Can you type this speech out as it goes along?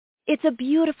It's a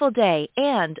beautiful day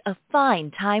and a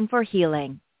fine time for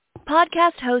healing.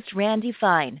 Podcast host Randy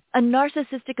Fine, a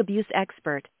narcissistic abuse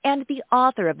expert and the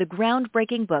author of the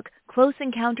groundbreaking book Close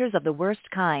Encounters of the Worst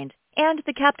Kind and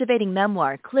the captivating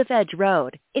memoir Cliff Edge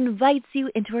Road, invites you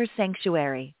into her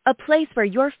sanctuary, a place where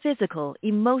your physical,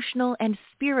 emotional, and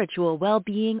spiritual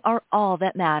well-being are all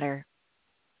that matter.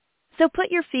 So put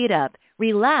your feet up,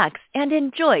 relax, and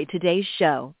enjoy today's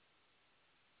show.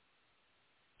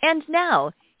 And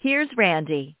now, here's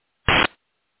Randy.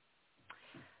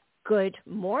 Good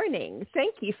morning.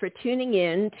 Thank you for tuning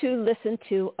in to listen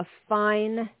to A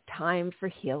Fine Time for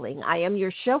Healing. I am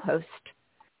your show host,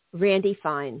 Randy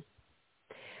Fine.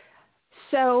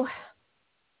 So,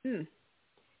 did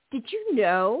you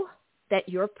know that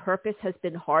your purpose has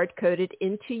been hard-coded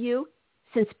into you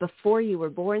since before you were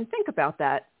born? Think about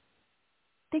that.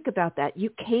 Think about that.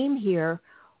 You came here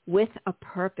with a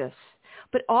purpose.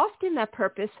 But often that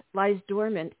purpose lies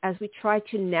dormant as we try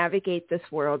to navigate this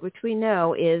world, which we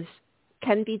know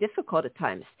can be difficult at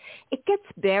times. It gets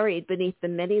buried beneath the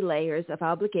many layers of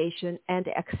obligation and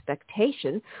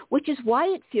expectation, which is why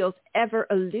it feels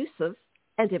ever-elusive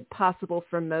and impossible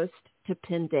for most to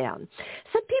pin down.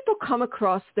 Some people come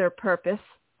across their purpose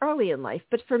early in life,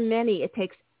 but for many it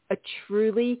takes a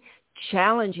truly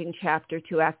challenging chapter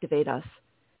to activate us,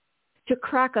 to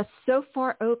crack us so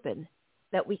far open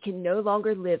that we can no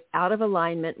longer live out of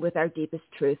alignment with our deepest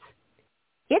truth.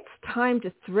 It's time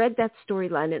to thread that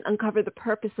storyline and uncover the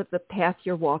purpose of the path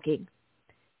you're walking.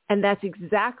 And that's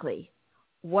exactly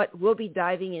what we'll be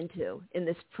diving into in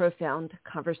this profound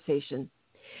conversation.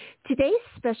 Today's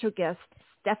special guest,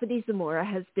 Stephenie Zamora,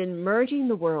 has been merging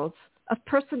the worlds of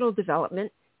personal development,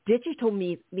 digital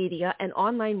media, and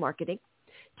online marketing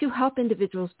to help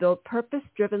individuals build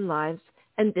purpose-driven lives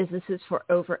and businesses for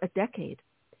over a decade.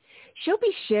 She'll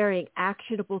be sharing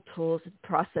actionable tools and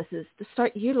processes to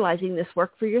start utilizing this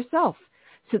work for yourself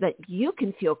so that you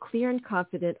can feel clear and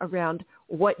confident around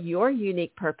what your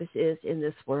unique purpose is in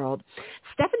this world.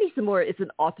 Stephenie Zamora is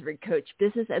an author and coach,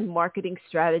 business and marketing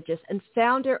strategist, and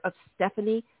founder of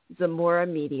Stephenie Zamora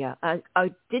Media, a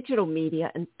digital media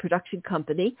and production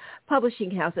company, publishing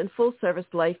house, and full-service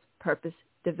life purpose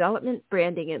development,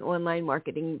 branding, and online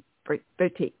marketing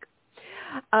boutique.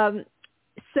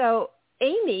 So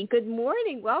Amy, good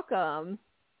morning. Welcome.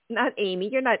 Not Amy.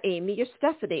 You're not Amy. You're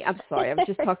Stephenie. I'm sorry. I was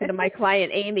just talking to my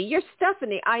client, Amy. You're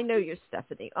Stephenie. I know you're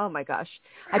Stephenie. Oh, my gosh.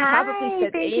 I probably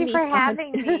said thank Amy. You for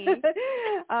having me.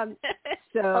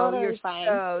 So totally you're fine.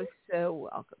 so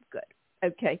welcome. Good.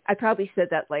 Okay. I probably said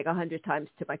that like 100 times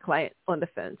to my client on the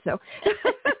phone. So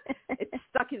it's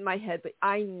stuck in my head, but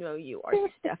I know you are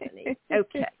Stephenie.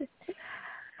 Okay.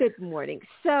 Good morning.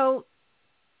 So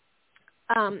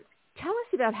tell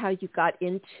us about how you got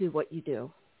into what you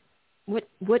do. What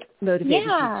motivated you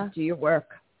to do your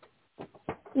work?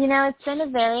 You know, it's been a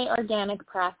very organic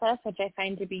process, which I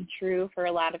find to be true for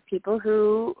a lot of people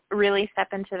who really step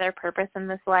into their purpose in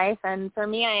this life. And for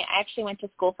me, I actually went to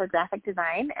school for graphic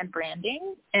design and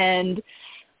branding and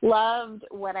loved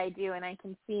what I do. And I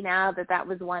can see now that that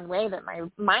was one way that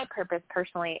my purpose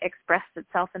personally expressed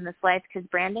itself in this life, because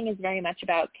branding is very much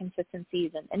about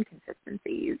consistencies and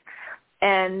inconsistencies.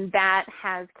 And that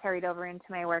has carried over into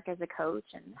my work as a coach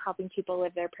and helping people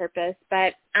live their purpose.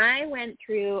 But I went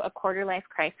through a quarter-life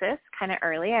crisis kind of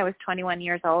early. I was 21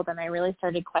 years old, and I really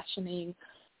started questioning,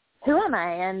 who am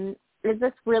I? And is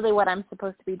this really what I'm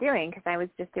supposed to be doing? Because I was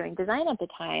just doing design at the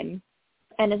time.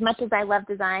 And as much as I love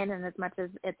design and as much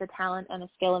as it's a talent and a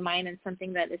skill of mine and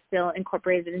something that is still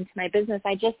incorporated into my business,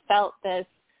 I just felt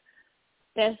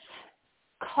this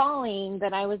calling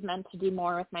that I was meant to do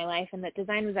more with my life, and that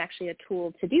design was actually a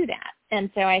tool to do that. And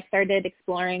so I started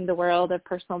exploring the world of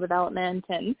personal development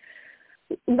and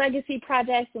legacy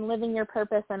projects and living your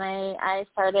purpose. And I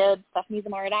started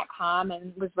StephenieZamora.com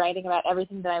and was writing about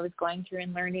everything that I was going through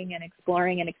and learning and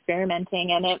exploring and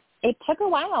experimenting. And it took a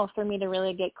while for me to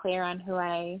really get clear on who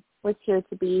I was here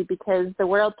to be, because the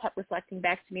world kept reflecting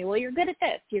back to me, well, you're good at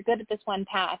this. You're good at this one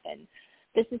path. And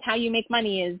this is how you make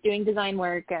money, is doing design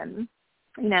work. And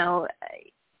you know,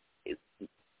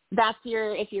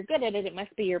 if you're good at it, it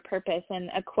must be your purpose. And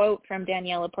a quote from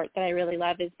Danielle Laporte that I really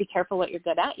love is, be careful what you're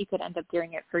good at. You could end up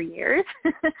doing it for years.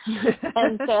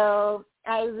 And so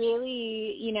I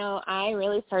really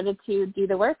started to do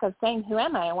the work of saying, who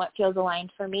am I and what feels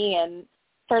aligned for me, and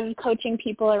started coaching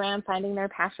people around finding their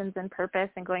passions and purpose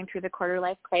and going through the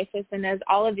quarter-life crisis. And as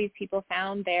all of these people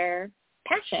found their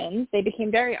passions, they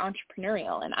became very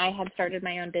entrepreneurial. And I had started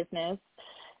my own business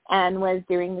and was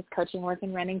doing this coaching work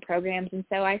and running programs. And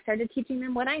so I started teaching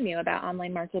them what I knew about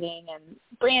online marketing and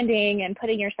branding and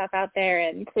putting yourself out there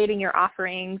and creating your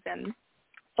offerings. And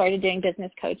started doing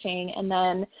business coaching. And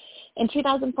then in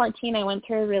 2014, I went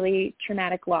through a really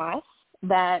traumatic loss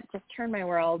that just turned my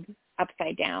world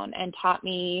upside down and taught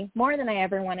me more than I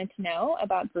ever wanted to know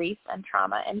about grief and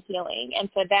trauma and healing. And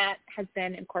so that has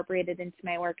been incorporated into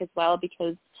my work as well,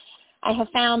 because I have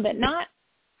found that not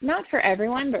for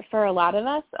everyone, but for a lot of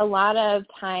us, a lot of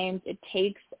times it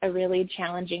takes a really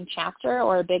challenging chapter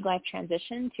or a big life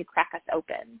transition to crack us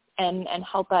open and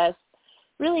help us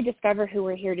really discover who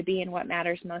we're here to be and what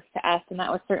matters most to us. And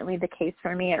that was certainly the case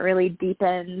for me. It really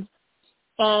deepened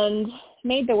and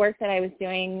made the work that I was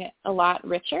doing a lot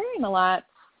richer and a lot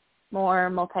more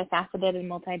multifaceted and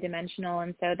multidimensional.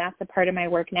 And so that's a part of my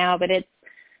work now. But it's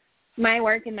my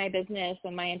work and my business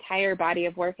and my entire body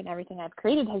of work and everything I've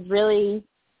created has really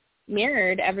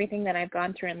mirrored everything that I've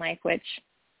gone through in life, which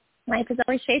life is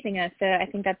always shaping us. So I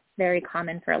think that's very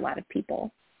common for a lot of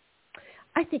people.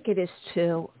 I think it is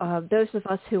too. Those of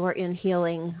us who are in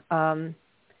healing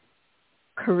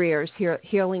careers, the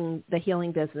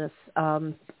healing business,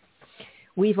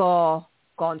 we've all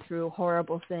gone through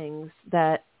horrible things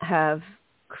that have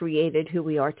created who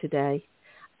we are today.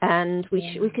 And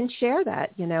we can share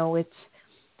that. It's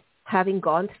having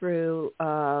gone through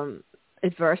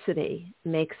adversity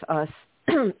makes us,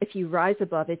 if you rise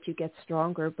above it, you get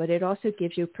stronger, but it also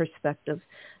gives you perspective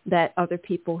that other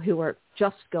people who are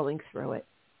just going through it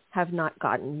have not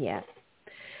gotten yet.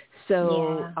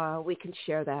 So we can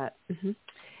share that.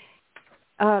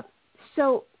 Mm-hmm.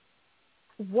 So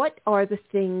what are the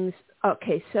things,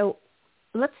 okay, so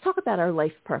let's talk about our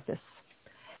life purpose.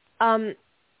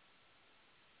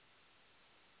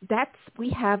 We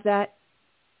have that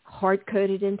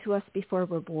hard-coded into us before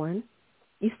we're born.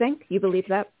 You think? You believe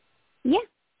that? Yeah,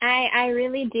 I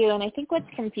really do. And I think what's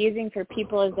confusing for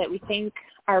people is that we think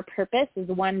our purpose is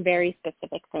one very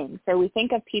specific thing. So we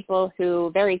think of people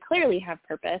who very clearly have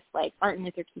purpose, like Martin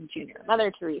Luther King Jr.,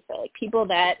 Mother Teresa, like people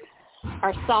that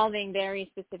are solving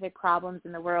very specific problems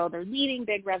in the world or leading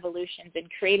big revolutions and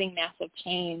creating massive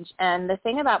change. And the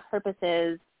thing about purpose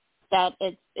is that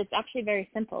it's actually very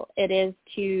simple. It is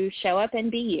to show up and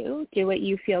be you, do what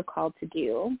you feel called to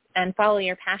do, and follow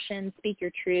your passion, speak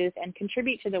your truth, and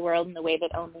contribute to the world in the way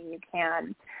that only you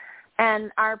can. And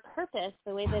our purpose,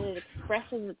 the way that it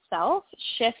expresses itself,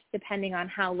 shifts depending on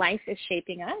how life is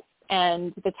shaping us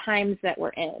and the times that we're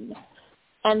in.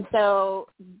 And so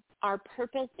our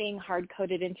purpose being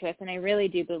hard-coded into us, and I really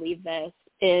do believe this,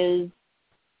 is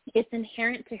it's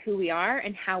inherent to who we are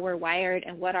and how we're wired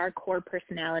and what our core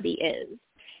personality is.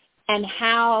 And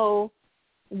how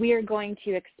we're going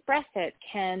to express it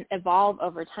can evolve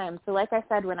over time. So like I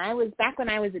said, when I was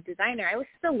a designer, I was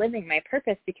still living my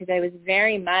purpose because I was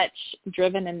very much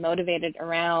driven and motivated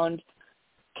around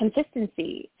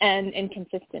consistency and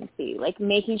inconsistency, like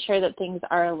making sure that things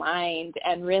are aligned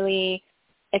and really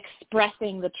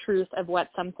expressing the truth of what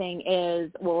something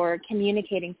is or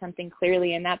communicating something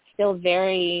clearly. And that's still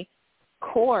very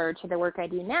core to the work I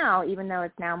do now, even though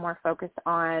it's now more focused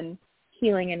on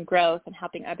healing and growth and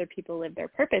helping other people live their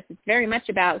purpose. It's very much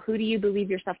about who do you believe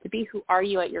yourself to be? Who are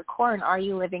you at your core? And are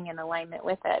you living in alignment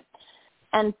with it?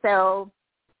 And so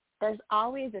there's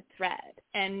always a thread.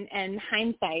 And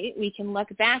hindsight, we can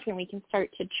look back and we can start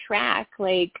to track,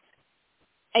 like,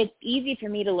 it's easy for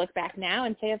me to look back now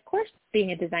and say, of course,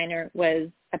 being a designer was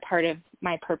a part of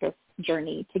my purpose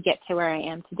journey to get to where I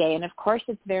am today. And of course,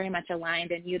 it's very much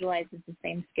aligned and utilizes the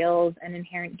same skills and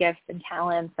inherent gifts and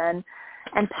talents and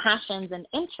passions and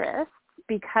interests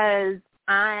because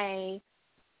it's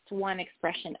one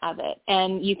expression of it.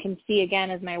 And you can see,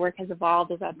 again, as my work has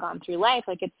evolved, as I've gone through life,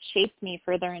 like it's shaped me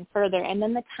further and further. And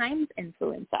then the times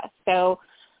influence us. So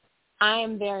I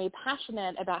am very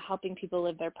passionate about helping people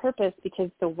live their purpose because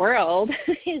the world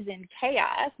is in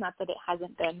chaos, not that it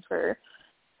hasn't been for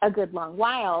a good long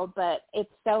while, but it's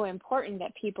so important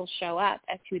that people show up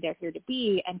as who they're here to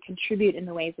be and contribute in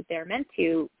the ways that they're meant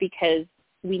to because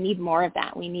we need more of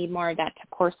that. We need more of that to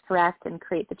course correct and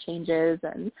create the changes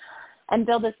and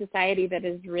build a society that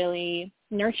is really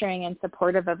nurturing and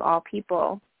supportive of all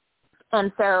people.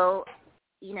 And so,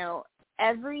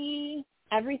 everything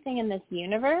in this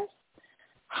universe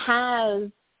has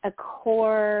a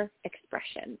core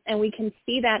expression. And we can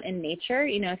see that in nature.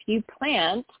 If you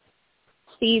plant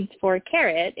seeds for a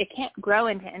carrot, it can't grow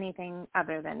into anything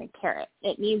other than a carrot.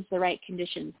 It needs the right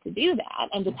conditions to do that.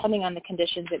 And depending on the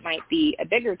conditions, it might be a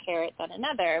bigger carrot than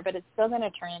another, but it's still going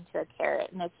to turn into a carrot.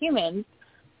 And as humans,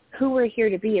 who we're here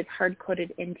to be is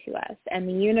hard-coded into us. And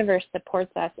the universe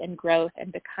supports us in growth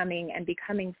and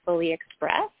becoming fully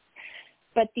expressed.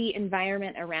 But the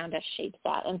environment around us shapes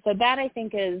that. And so that, I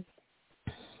think, is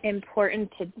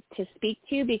important to speak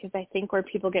to, because I think where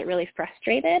people get really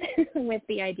frustrated with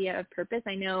the idea of purpose,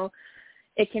 I know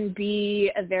it can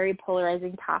be a very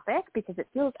polarizing topic because it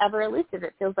feels ever-elusive.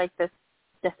 It feels like this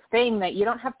thing that you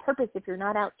don't have purpose if you're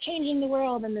not out changing the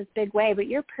world in this big way, but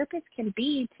your purpose can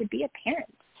be to be a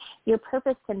parent. Your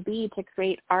purpose can be to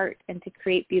create art and to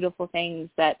create beautiful things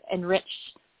that enrich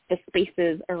the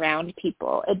spaces around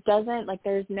people. It doesn't, like,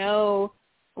 there's no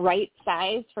right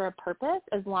size for a purpose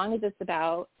as long as it's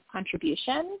about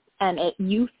contribution and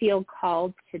you feel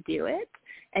called to do it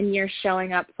and you're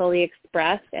showing up fully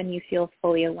expressed and you feel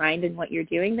fully aligned in what you're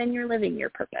doing, then you're living your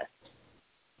purpose.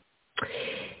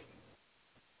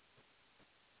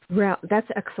 Well, that's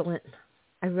excellent.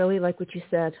 I really like what you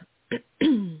said.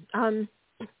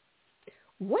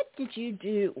 What did you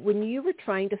do when you were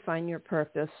trying to find your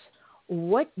purpose?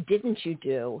 What didn't you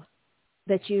do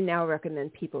that you now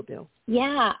recommend people do?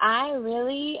 Yeah, I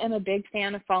really am a big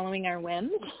fan of following our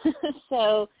whims.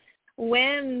 So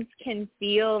whims can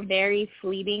feel very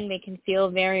fleeting. They can feel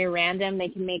very random. They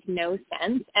can make no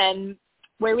sense. And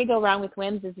where we go wrong with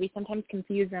whims is we sometimes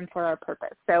confuse them for our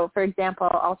purpose. So, for example,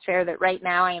 I'll share that right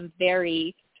now I am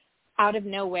very out of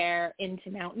nowhere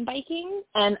into mountain biking,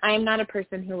 and I'm not a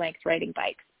person who likes riding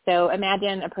bikes. So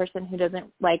imagine a person who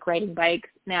doesn't like riding bikes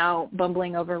now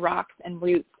bumbling over rocks and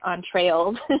roots on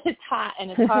trails. It's hot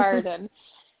and it's hard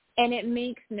and it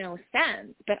makes no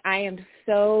sense, but I am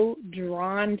so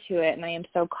drawn to it and I am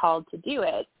so called to do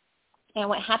it. And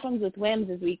what happens with whims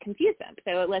is we confuse them.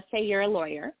 So let's say you're a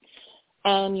lawyer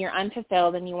and you're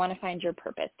unfulfilled and you want to find your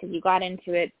purpose because you got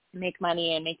into it to make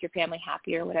money and make your family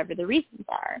happy or whatever the reasons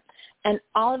are. And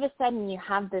all of a sudden you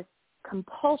have this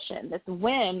compulsion, this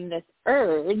whim, this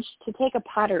urge to take a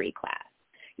pottery class.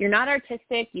 You're not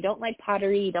artistic, you don't like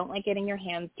pottery, you don't like getting your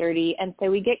hands dirty, and so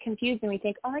we get confused and we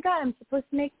think, oh my God, I'm supposed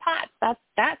to make pots.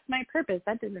 That's my purpose.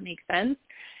 That doesn't make sense.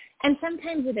 And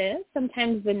sometimes it is.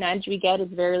 Sometimes the nudge we get is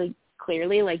very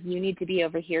clearly like, you need to be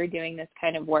over here doing this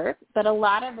kind of work. But a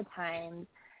lot of the times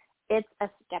it's a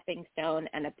stepping stone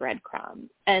and a breadcrumb.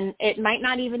 And it might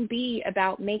not even be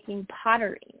about making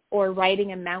pottery or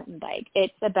riding a mountain bike.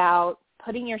 It's about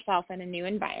putting yourself in a new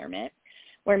environment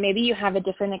where maybe you have a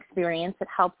different experience that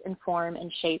helps inform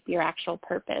and shape your actual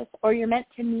purpose, or you're meant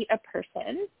to meet a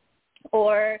person,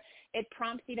 or it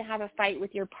prompts you to have a fight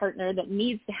with your partner that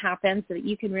needs to happen so that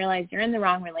you can realize you're in the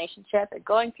wrong relationship, and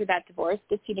going through that divorce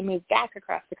gets you to move back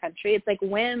across the country. It's like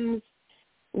whims.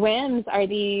 Whims are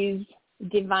these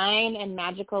divine and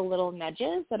magical little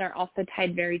nudges that are also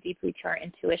tied very deeply to our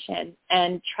intuition.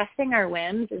 And trusting our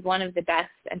whims is one of the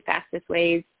best and fastest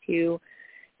ways to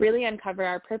really uncover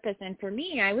our purpose. And for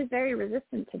me, I was very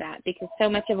resistant to that because so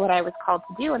much of what I was called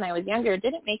to do when I was younger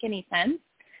didn't make any sense.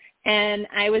 And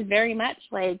I was very much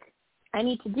like, I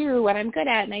need to do what I'm good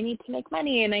at, and I need to make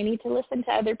money, and I need to listen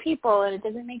to other people, and it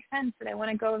doesn't make sense that I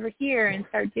want to go over here and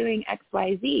start doing X,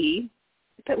 Y, Z.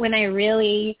 But when I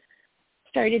really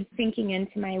started sinking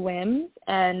into my whims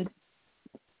and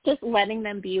just letting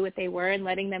them be what they were and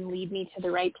letting them lead me to the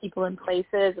right people and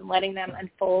places and letting them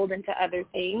unfold into other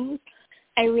things,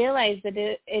 I realized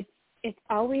that it's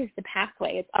always the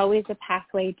pathway. It's always the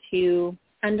pathway to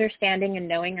understanding and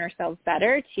knowing ourselves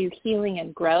better, to healing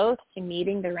and growth, to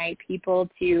meeting the right people,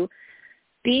 to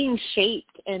being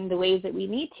shaped in the ways that we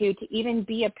need to even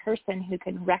be a person who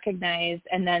can recognize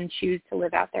and then choose to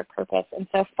live out their purpose. And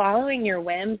so following your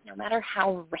whims, no matter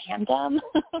how random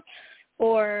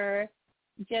or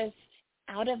just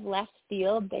out of left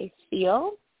field they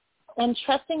feel, and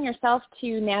trusting yourself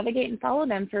to navigate and follow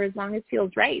them for as long as feels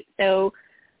right. So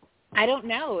I don't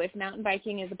know if mountain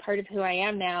biking is a part of who I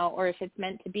am now or if it's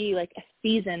meant to be like a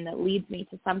season that leads me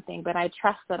to something, but I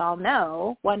trust that I'll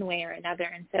know one way or another.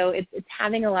 And so it's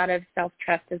having a lot of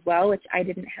self-trust as well, which I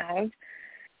didn't have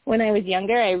when I was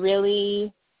younger.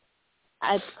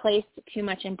 I placed too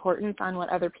much importance on what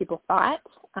other people thought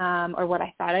or what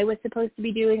I thought I was supposed to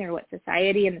be doing or what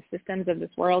society and the systems of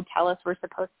this world tell us we're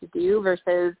supposed to do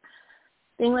versus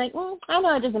being like, well, I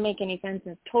know it doesn't make any sense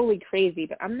and it's totally crazy,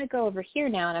 but I'm going to go over here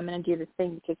now and I'm going to do this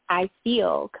thing because I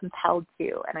feel compelled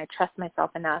to, and I trust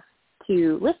myself enough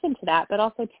to listen to that, but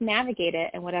also to navigate it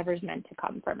and whatever's meant to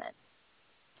come from it.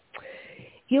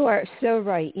 You are so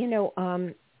right.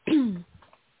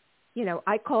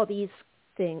 I call these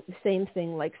things the same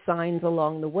thing like signs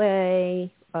along the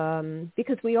way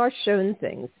because we are shown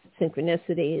things,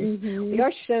 synchronicities. Mm-hmm. We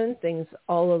are shown things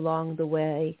all along the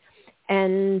way.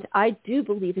 And I do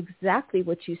believe exactly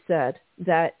what you said,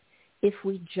 that if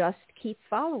we just keep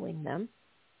following them,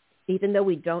 even though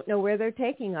we don't know where they're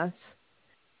taking us,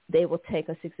 they will take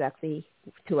us exactly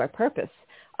to our purpose.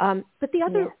 But the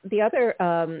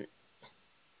other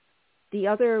the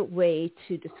other way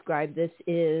to describe this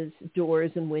is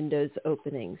doors and windows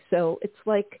opening. So it's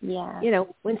like,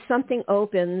 when something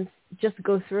opens, just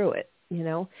go through it,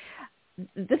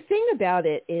 The thing about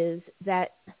it is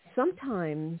that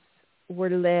sometimes we're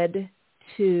led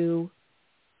to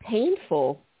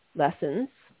painful lessons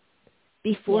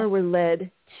before we're led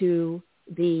to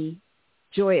the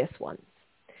joyous ones.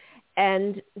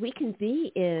 And we can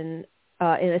be in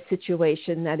a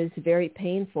situation that is very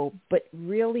painful, but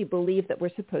really believe that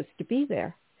we're supposed to be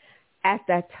there at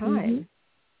that time.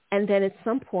 And then at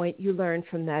some point you learn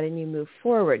from that and you move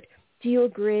forward. Do you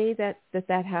agree that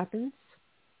happens?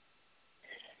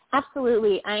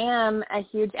 Absolutely. I am a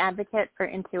huge advocate for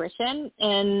intuition,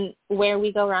 and where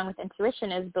we go wrong with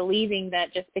intuition is believing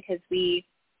that just because we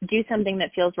do something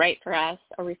that feels right for us,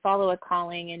 or we follow a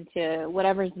calling into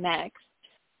whatever's next,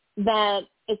 that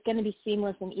it's going to be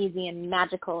seamless and easy and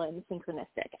magical and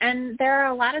synchronistic. And there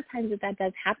are a lot of times that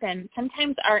does happen.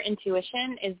 Sometimes our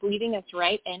intuition is leading us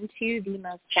right into the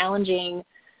most challenging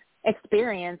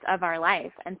experience of our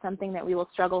life, and something that we will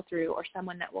struggle through, or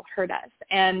someone that will hurt us.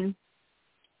 And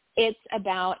it's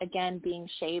about, again, being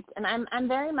shaped. And I'm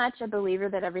very much a believer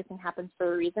that everything happens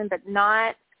for a reason, but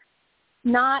not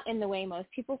in the way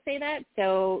most people say that.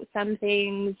 So some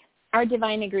things are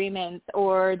divine agreements,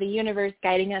 or the universe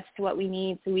guiding us to what we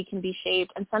need so we can be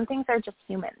shaped, and some things are just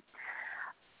human.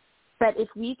 But if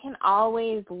we can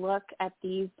always look at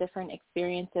these different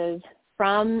experiences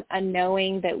from a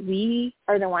knowing that we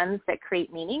are the ones that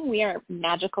create meaning, we are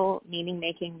magical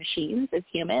meaning-making machines as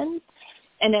humans,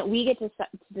 and that we get to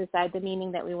decide the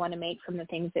meaning that we want to make from the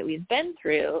things that we've been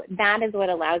through, that is what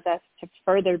allows us to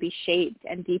further be shaped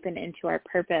and deepen into our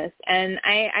purpose. And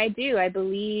I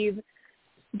believe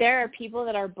there are people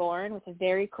that are born with a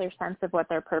very clear sense of what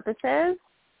their purpose is,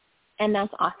 and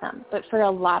that's awesome. But for a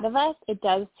lot of us, it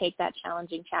does take that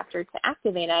challenging chapter to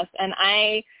activate us. And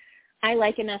I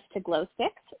liken us to glow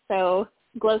sticks. So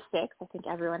glow sticks, I think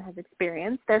everyone has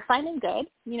experienced. They're fine and good.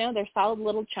 They're solid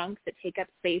little chunks that take up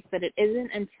space, but it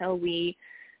isn't until we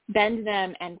bend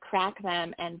them and crack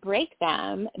them and break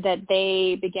them that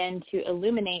they begin to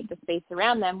illuminate the space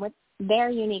around them with their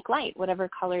unique light, whatever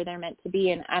color they're meant to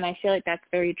be. And I feel like that's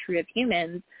very true of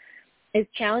humans, is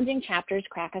challenging chapters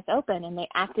crack us open, and they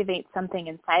activate something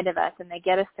inside of us, and they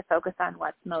get us to focus on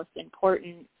what's most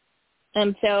important.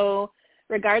 And so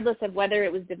regardless of whether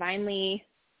it was divinely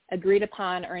agreed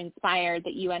upon or inspired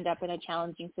that you end up in a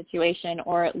challenging situation,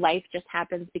 or life just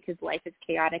happens because life is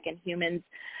chaotic and humans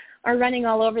are running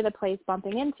all over the place,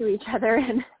 bumping into each other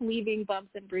and leaving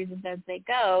bumps and bruises as they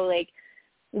go, like,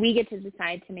 we get to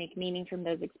decide to make meaning from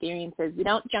those experiences. We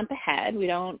don't jump ahead. We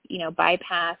don't,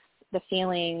 bypass the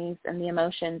feelings and the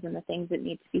emotions and the things that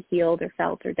need to be healed or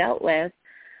felt or dealt with.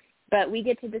 But we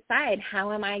get to decide,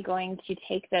 how am I going to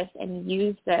take this and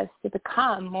use this to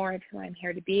become more of who I'm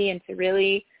here to be, and to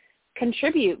really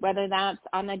contribute, whether that's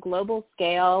on a global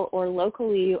scale or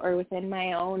locally or within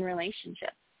my own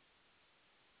relationship.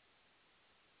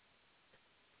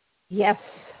 Yes,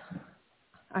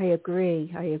 I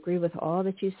agree. I agree with all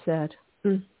that you said.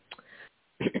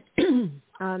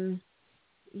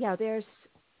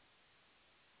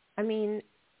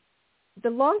 The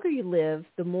longer you live,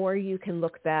 the more you can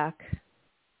look back,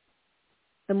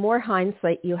 the more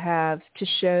hindsight you have to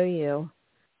show you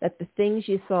that the things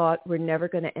you thought were never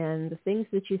going to end, the things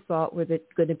that you thought were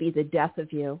going to be the death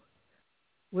of you,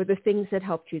 were the things that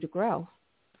helped you to grow.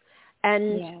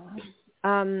 And,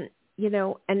 and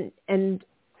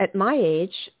at my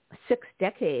age, 6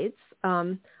 decades,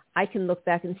 I can look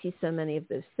back and see so many of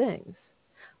those things.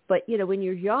 But, when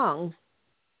you're young,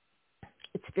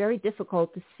 it's very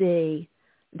difficult to see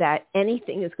that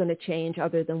anything is going to change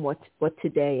other than what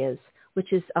today is,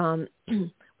 which is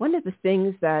one of the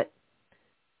things that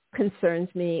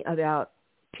concerns me about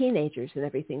teenagers and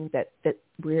everything, that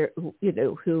we're,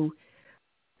 who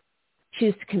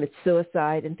choose to commit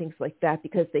suicide and things like that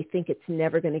because they think it's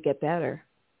never going to get better.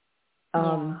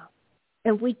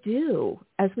 And we do.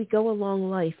 As we go along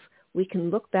life, we can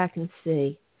look back and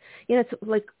see. It's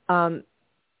like I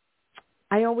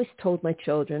always told my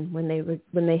children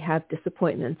when they have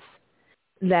disappointments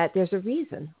that there's a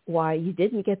reason why you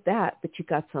didn't get that, but you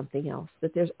got something else,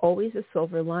 that there's always a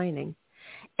silver lining.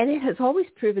 And it has always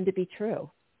proven to be true.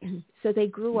 So they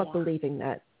grew up believing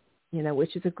that,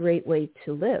 which is a great way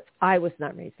to live. I was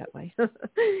not raised that way.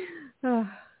 No.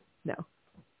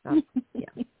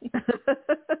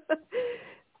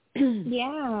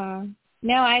 Yeah.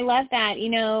 No, I love that.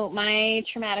 My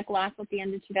traumatic loss at the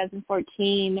end of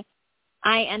 2014,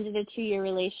 I ended a 2-year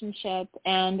relationship,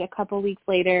 and a couple weeks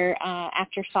later,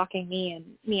 after stalking me and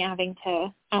me having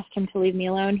to ask him to leave me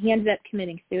alone, he ended up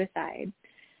committing suicide.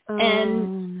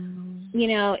 And, you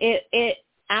know, it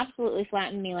absolutely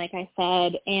flattened me, like I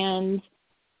said. And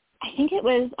I think it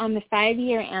was on the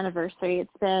 5-year anniversary. It's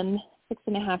been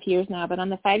 6.5 years now, but on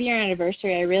the 5-year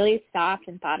anniversary, I really stopped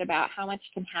and thought about how much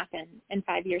can happen in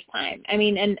 5 years' time. I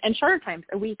mean, and shorter times,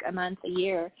 a week, a month, a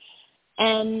year.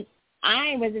 And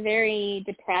I was a very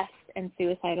depressed and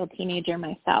suicidal teenager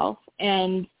myself.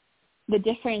 And the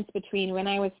difference between when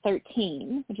I was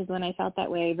 13, which is when I felt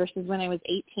that way, versus when I was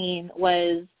 18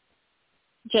 was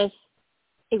just,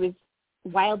 it was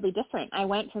wildly different. I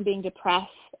went from being depressed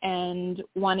and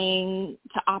wanting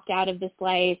to opt out of this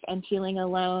life and feeling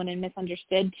alone and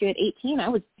misunderstood to, at 18, I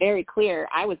was very clear.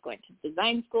 I was going to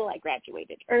design school. I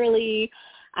graduated early.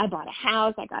 I bought a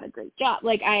house. I got a great job.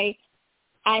 Like I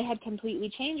had completely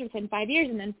changed within 5 years.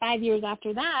 And then 5 years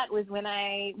after that was when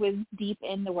I was deep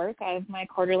in the work of my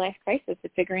quarter-life crisis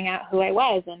of figuring out who I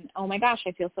was. And, oh, my gosh,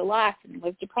 I feel so lost, and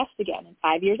was depressed again. And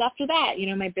 5 years after that, you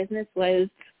know, my business was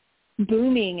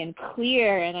booming and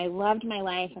clear, and I loved my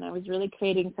life, and I was really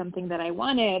creating something that I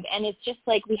wanted. And it's just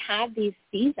like we have these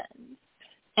seasons,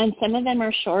 and some of them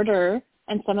are shorter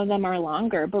and some of them are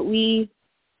longer, but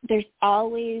there's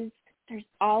always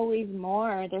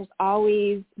more. There's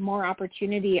always more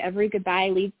opportunity. Every goodbye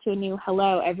leads to a new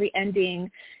hello. Every ending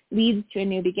leads to a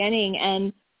new beginning.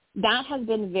 And that has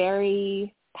been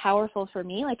very powerful for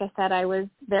me. Like I said, I was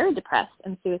very depressed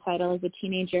and suicidal as a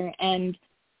teenager, and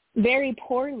very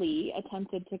poorly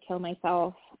attempted to kill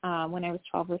myself when I was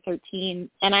 12 or 13.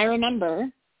 And I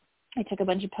remember I took a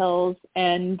bunch of pills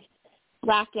and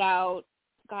blacked out,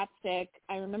 got sick.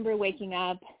 I remember waking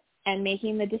up and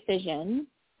making the decision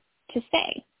to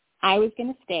stay. I was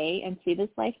going to stay and see this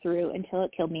life through until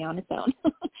it killed me on its own.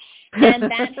 And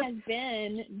that has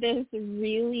been this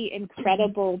really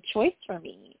incredible choice for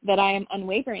me that I am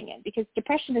unwavering in, because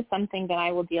depression is something that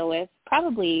I will deal with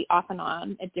probably off and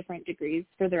on at different degrees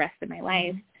for the rest of my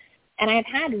life. And I've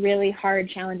had really hard,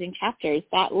 challenging chapters.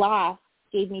 That loss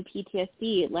gave me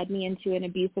PTSD. It led me into an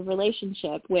abusive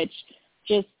relationship, which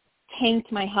just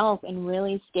tanked my health in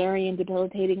really scary and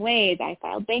debilitating ways. I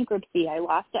filed bankruptcy. I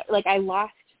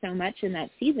lost so much in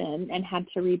that season and had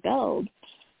to rebuild.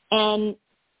 And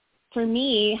for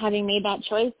me, having made that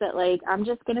choice that, like, I'm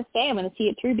just going to stay, I'm going to see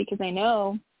it through because I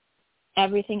know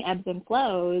everything ebbs and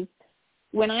flows.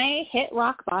 When I hit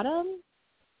rock bottom,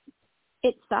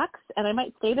 it sucks, and I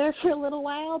might stay there for a little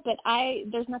while, but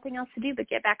there's nothing else to do but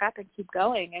get back up and keep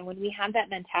going. And when we have that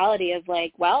mentality of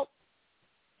like, well,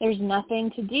 there's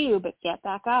nothing to do but get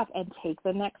back up and take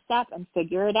the next step and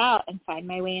figure it out and find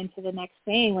my way into the next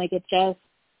thing. Like, it just,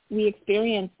 we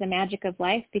experience the magic of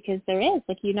life because there is.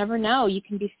 Like, you never know. You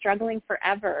can be struggling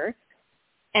forever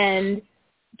and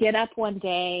get up one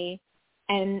day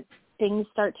and things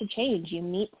start to change. You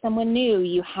meet someone new.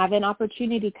 You have an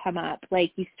opportunity come up.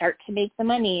 Like, you start to make the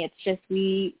money. It's just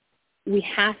we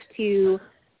have to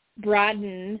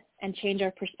broaden and change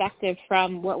our perspective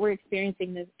from what we're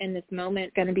experiencing in this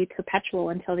moment, going to be perpetual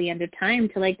until the end of time,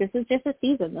 to like, this is just a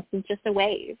season. This is just a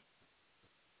wave.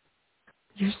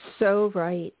 You're so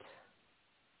right.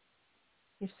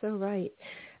 You're so right.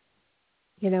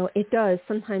 You know, it does.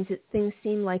 Sometimes things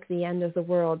seem like the end of the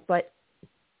world, but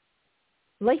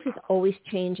life is always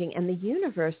changing, and the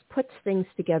universe puts things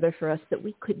together for us that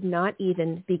we could not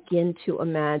even begin to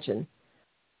imagine.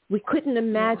 We couldn't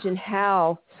imagine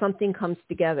how something comes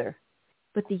together,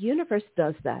 but the universe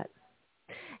does that.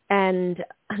 And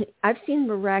I've seen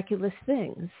miraculous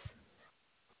things.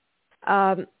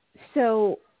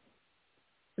 So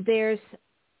there's,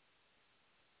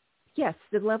 yes,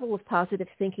 the level of positive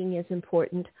thinking is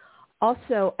important.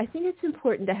 Also, I think it's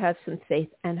important to have some faith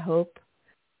and hope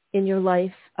in your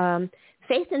life.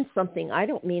 Faith in something, I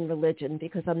don't mean religion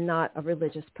because I'm not a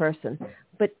religious person,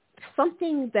 but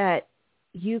something that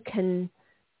you can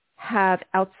have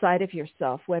outside of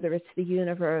yourself, whether it's the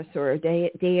universe or a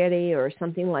deity or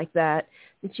something like that,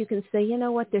 that you can say, you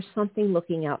know what, there's something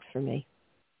looking out for me.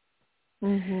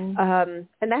 Mm-hmm.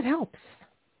 And that helps.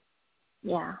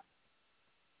 Yeah.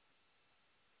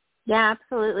 Yeah,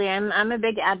 absolutely. I'm a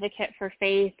big advocate for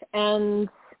faith, and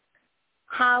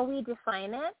how we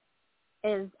define it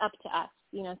is up to us.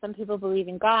 You know, some people believe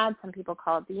in God, some people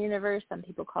call it the universe, some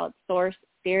people call it source,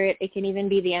 spirit. It can even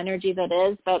be the energy that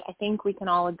is, but I think we can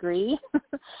all agree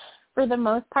for the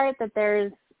most part that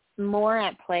there's more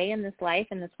at play in this life,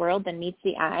 in this world, than meets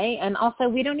the eye. And also,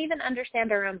 we don't even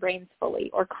understand our own brains fully,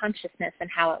 or consciousness and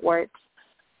how it works.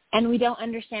 And we don't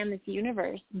understand this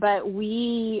universe, but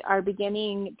we are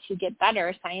beginning to get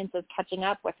better. Science is catching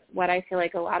up with what I feel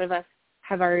like a lot of us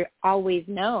have always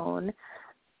known,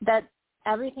 that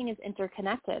everything is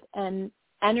interconnected, and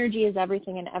energy is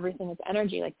everything and everything is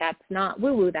energy. Like, that's not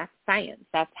woo-woo, that's science.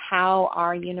 That's how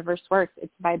our universe works.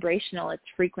 It's vibrational, it's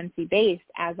frequency-based,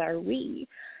 as are we.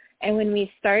 And when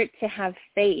we start to have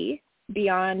faith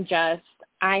beyond just,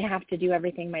 I have to do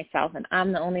everything myself and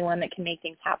I'm the only one that can make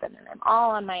things happen and I'm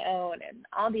all on my own and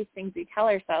all these things we tell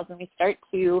ourselves, and we start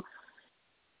to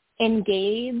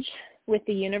engage with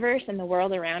the universe and the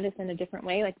world around us in a different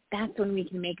way, like, that's when we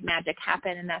can make magic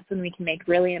happen, and that's when we can make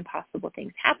really impossible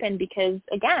things happen, because,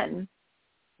 again,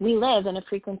 we live in a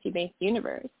frequency-based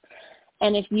universe.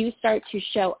 And if you start to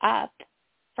show up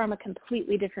from a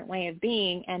completely different way of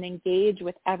being and engage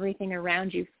with everything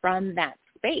around you from that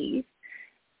space,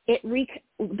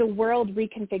 the world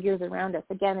reconfigures around us.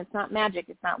 Again, it's not magic,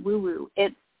 it's not woo-woo,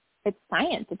 it's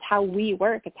science. It's how we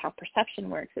work, it's how perception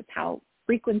works, it's how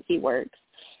frequency works.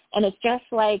 And it's just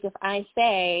like if I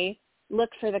say, look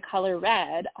for the color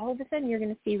red, all of a sudden you're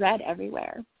going to see red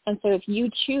everywhere. And so if you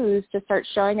choose to start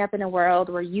showing up in a world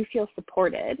where you feel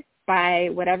supported by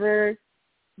whatever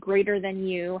greater than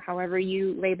you, however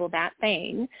you label that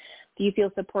thing, do you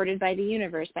feel supported by the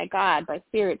universe, by God, by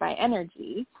spirit, by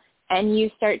energy, and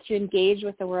you start to engage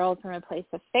with the world from a place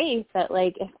of faith that,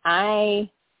 like, if I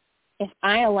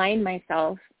align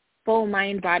myself, full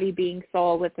mind, body, being,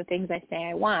 soul, with the things I say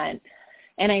I want,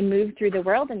 and I move through the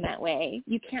world in that way,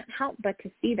 you can't help but to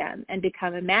see them and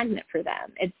become a magnet for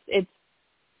them. It's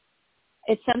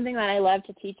something that I love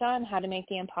to teach on, how to make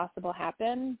the impossible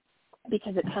happen,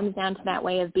 because it comes down to that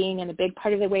way of being, and a big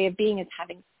part of the way of being is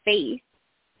having faith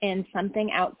in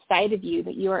something outside of you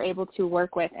that you are able to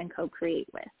work with and co-create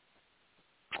with.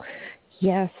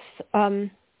 Yes. And,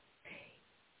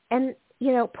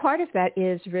 part of that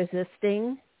is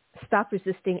resisting, stop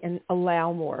resisting and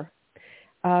allow more.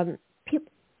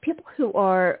 People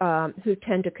who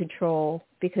tend to control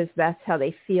because that's how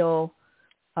they feel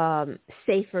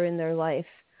safer in their life,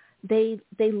 they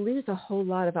lose a whole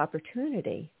lot of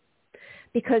opportunity.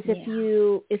 Because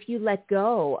if you let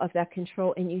go of that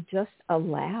control and you just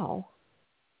allow,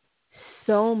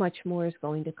 so much more is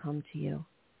going to come to you.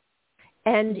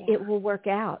 And it will work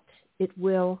out. It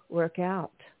will work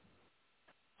out.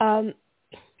 Some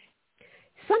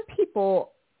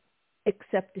people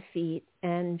accept defeat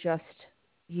and just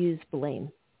use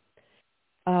blame.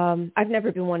 I've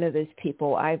never been one of those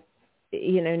people.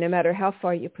 No matter how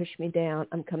far you push me down,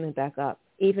 I'm coming back up.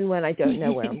 Even when I don't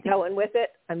know where I'm going with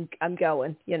it, I'm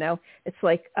going, It's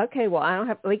like, okay, well, I don't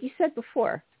have, like you said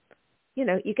before, you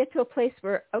get to a place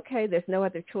where, okay, there's no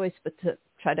other choice but to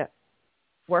try to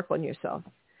work on yourself.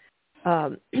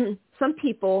 Some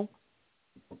people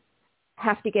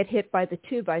have to get hit by the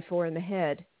 2x4 in the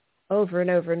head over and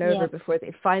over and over before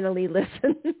they finally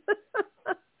listen.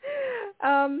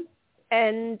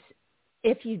 And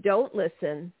if you don't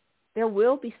listen, there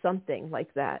will be something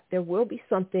like that. There will be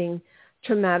something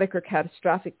traumatic or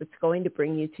catastrophic that's going to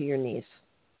bring you to your knees.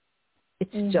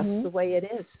 It's just the way it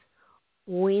is.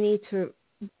 We need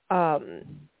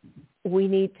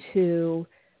to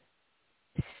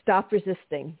stop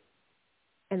resisting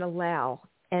and allow.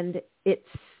 And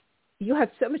you have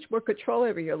so much more control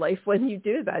over your life when you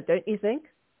do that, don't you think?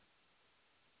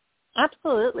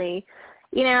 Absolutely.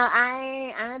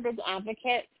 I'm a big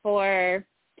advocate for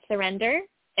surrender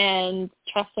and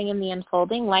trusting in the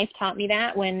unfolding. Life taught me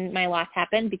that when my loss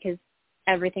happened, because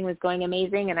everything was going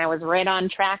amazing and I was right on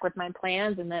track with my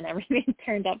plans, and then everything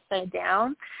turned upside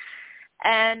down.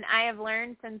 And I have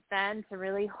learned since then to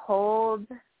really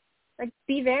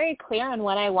be very clear on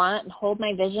what I want and hold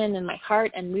my vision in my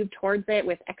heart and move towards it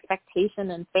with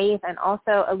expectation and faith, and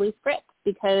also a loose grip,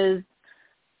 because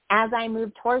as I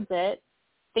move towards it,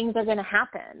 things are going to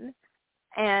happen.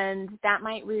 And that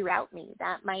might reroute me.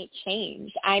 That might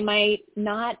change. I might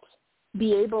not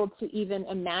be able to even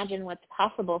imagine what's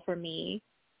possible for me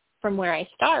from where I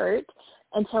start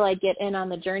until I get in on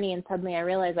the journey, and suddenly I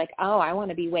realize, like, oh, I want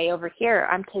to be way over here.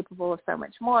 I'm capable of so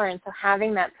much more. And so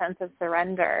having that sense of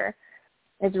surrender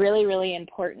is really, really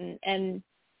important. And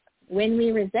when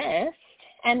we resist,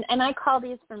 and I call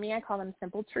these, for me, I call them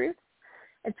simple truths.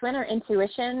 It's when our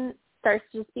intuition starts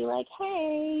to just be like,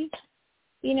 hey,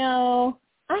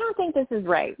 I don't think this is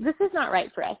right. This is not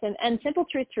right for us. And simple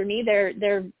truths for me,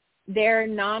 they're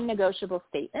non-negotiable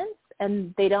statements,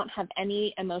 and they don't have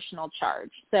any emotional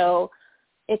charge. So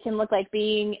it can look like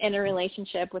being in a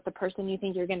relationship with the person you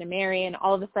think you're going to marry, and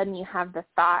all of a sudden you have the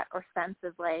thought or sense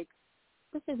of, like,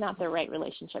 this is not the right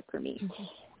relationship for me. Mm-hmm.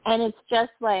 And it's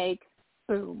just like,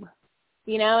 boom,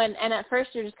 and at first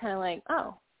you're just kind of like,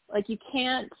 oh, like, you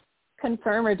can't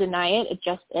confirm or deny it. It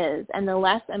just is. And the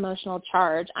less emotional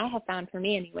charge, I have found for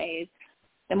me anyways,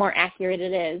 the more accurate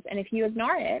it is. And if you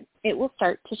ignore it, it will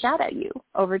start to shout at you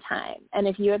over time. And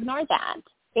if you ignore that,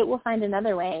 it will find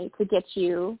another way to get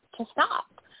you to stop.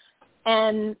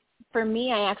 And for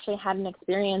me, I actually had an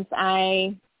experience.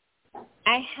 I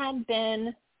had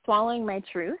been swallowing my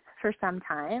truth for some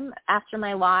time. After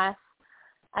my loss,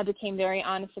 I became very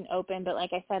honest and open, but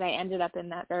like I said, I ended up in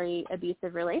that very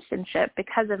abusive relationship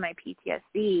because of my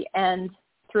PTSD, and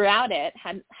throughout it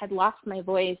had lost my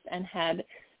voice and had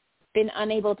been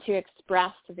unable to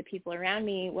express to the people around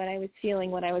me what I was feeling,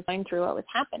 what I was going through, what was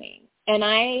happening. And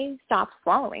I stopped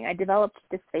swallowing. I developed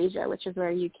dysphagia, which is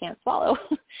where you can't swallow.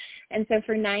 And so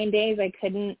for 9 days, I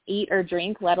couldn't eat or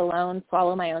drink, let alone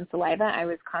swallow my own saliva. I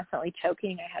was constantly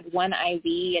choking. I had one IV.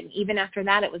 And even after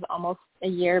that, it was almost a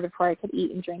year before I could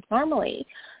eat and drink normally.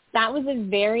 That was a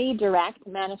very direct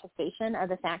manifestation of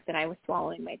the fact that I was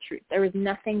swallowing my truth. There was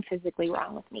nothing physically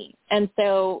wrong with me. And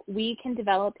so we can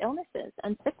develop illnesses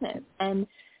and sickness and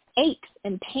aches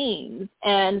and pains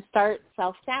and start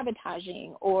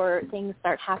self-sabotaging, or things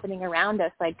start happening around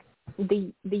us. Like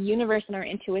the universe and our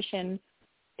intuition,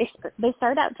 they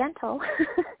start out gentle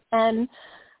and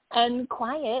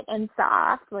quiet and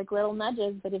soft, like little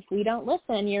nudges. But if we don't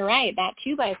listen, you're right, that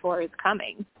 2x4 is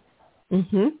coming.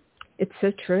 Mm-hmm. It's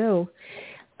so true.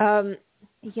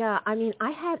 Yeah, I mean,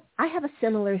 I have a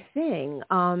similar thing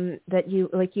that you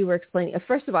were explaining.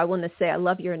 First of all, I want to say I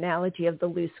love your analogy of the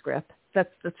loose grip.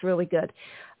 That's really good.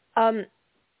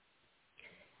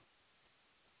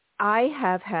 I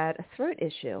have had a throat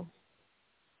issue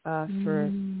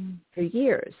for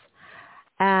years,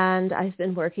 and I've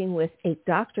been working with a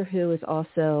doctor who is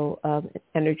also an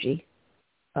energy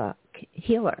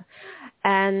healer.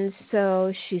 And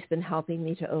so she's been helping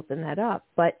me to open that up.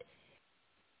 But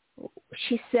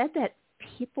she said that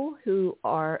people who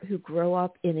grow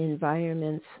up in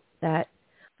environments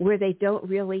where they don't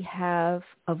really have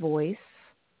a voice,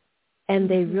 and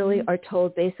they really are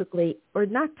told basically, or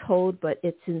not told, but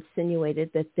it's insinuated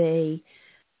that they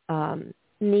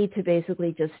need to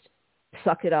basically just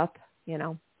suck it up,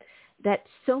 that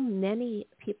so many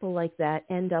people like that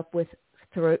end up with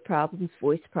throat problems,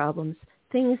 voice problems,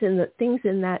 things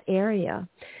in that area.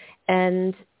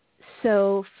 And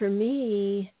so for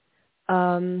me,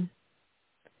 I'm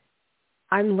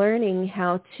learning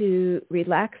how to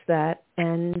relax that,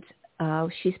 and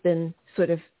she's been sort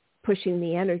of pushing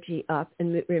the energy up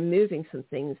and removing some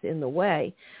things in the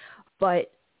way.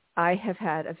 But I have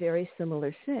had a very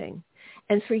similar thing.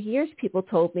 And for years people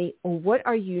told me, well, what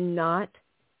are you not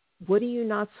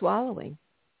swallowing?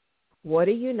 What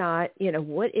are you not,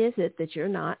 what is it that you're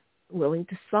not willing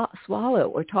to swallow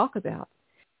or talk about?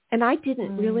 And I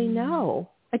didn't really know.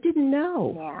 I didn't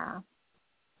know. Yeah.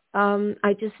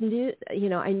 I just knew,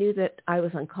 I knew that I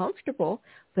was uncomfortable,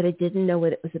 but I didn't know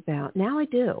what it was about. Now I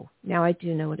do. Now I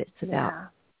do know what it's about.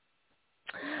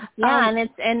 Yeah, and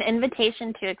it's an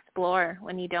invitation to explore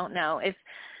when you don't know. If,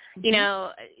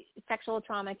 sexual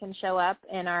trauma can show up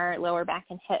in our lower back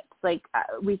and hips. Like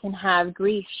we can have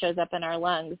grief shows up in our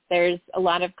lungs. There's a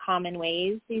lot of common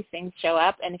ways these things show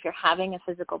up. And if you're having a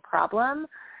physical problem,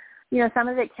 some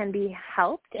of it can be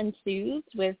helped and soothed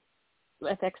with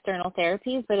external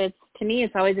therapies. But to me,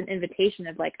 it's always an invitation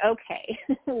of like, okay,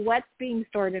 what's being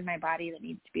stored in my body that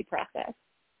needs to be processed?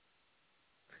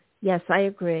 Yes, I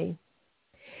agree.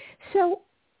 So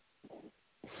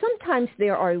sometimes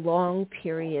there are long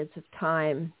periods of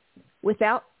time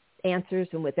without answers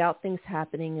and without things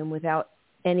happening and without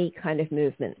any kind of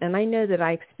movement. And I know that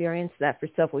I experienced that for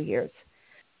several years.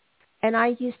 And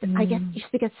I used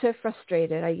to get so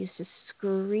frustrated. I used to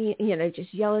scream,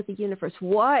 just yell at the universe,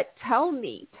 what? Tell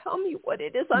me what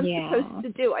it is I'm supposed to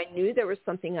do. I knew there was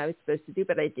something I was supposed to do,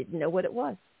 but I didn't know what it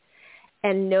was.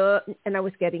 And I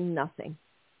was getting nothing.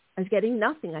 I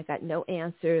got no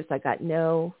answers. I got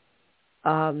no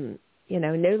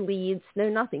leads, no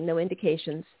nothing, no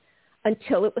indications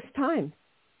until it was time.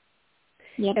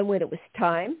 Yep. And when it was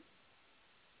time,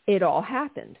 it all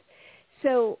happened.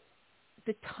 So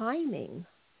the timing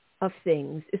of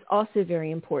things is also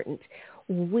very important.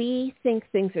 We think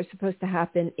things are supposed to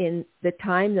happen in the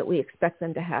time that we expect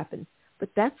them to happen, but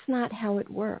that's not how it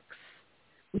works.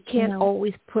 We can't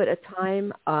always put a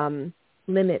time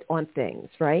limit on things,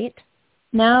 right?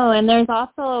 No, and there's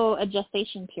also a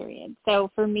gestation period.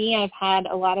 So for me, I've had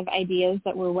a lot of ideas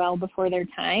that were well before their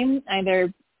time,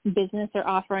 either business or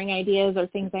offering ideas or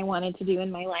things I wanted to do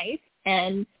in my life.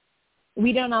 And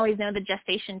we don't always know the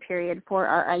gestation period for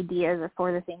our ideas or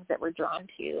for the things that we're drawn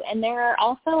to. And there are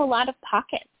also a lot of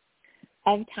pockets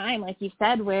of time, like you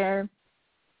said, where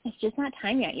it's just not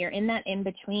time yet. You're in that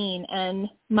in-between. And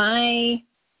my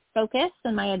focus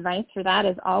and my advice for that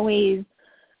is always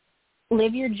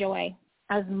live your joy.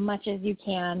 as much as you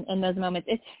can in those moments.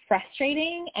 It's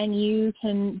frustrating, and you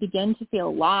can begin to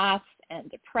feel lost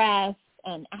and depressed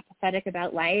and apathetic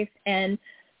about life. And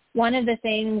one of the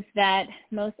things that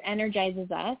most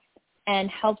energizes us and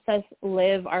helps us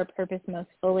live our purpose most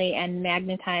fully and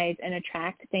magnetize and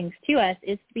attract things to us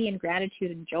is to be in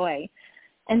gratitude and joy.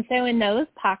 And so in those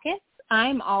pockets,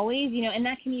 I'm always, and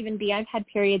that can even be, I've had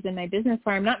periods in my business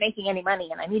where I'm not making any money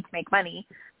and I need to make money.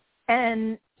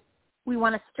 And we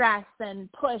want to stress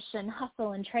and push and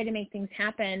hustle and try to make things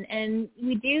happen. And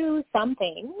we do some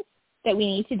things that we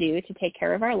need to do to take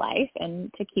care of our life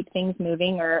and to keep things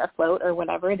moving or afloat or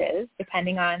whatever it is,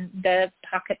 depending on the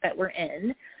pocket that we're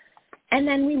in. And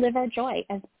then we live our joy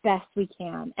as best we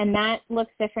can. And that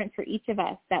looks different for each of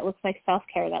us. That looks like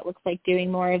self-care. That looks like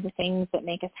doing more of the things that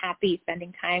make us happy,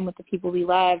 spending time with the people we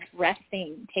love,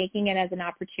 resting, taking it as an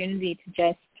opportunity to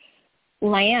just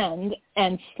land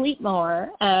and sleep more,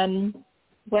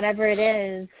 whatever it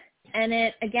is. And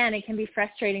it can be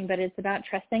frustrating, but it's about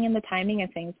trusting in the timing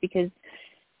of things, because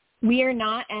we are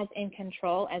not as in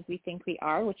control as we think we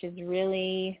are, which is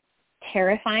really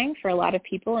terrifying for a lot of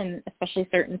people, and especially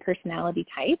certain personality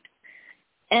types.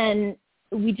 And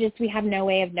we have no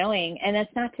way of knowing. And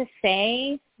that's not to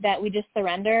say that we just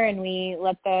surrender and we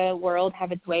let the world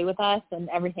have its way with us and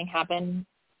everything happen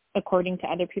according to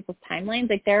other people's timelines.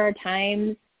 Like, there are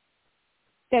times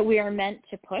that we are meant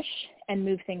to push and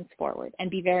move things forward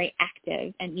and be very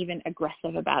active and even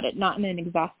aggressive about it, not in an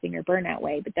exhausting or burnout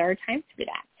way, but there are times to do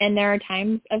that. And there are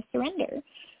times of surrender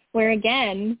where,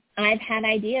 again, I've had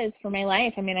ideas for my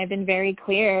life. I mean, I've been very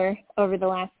clear over the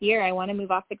last year. I want to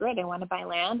move off the grid. I want to buy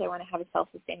land. I want to have a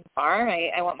self-sustaining farm.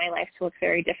 I want my life to look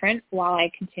very different while I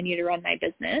continue to run my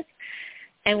business.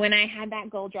 And when I had that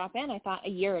goal drop in, I thought a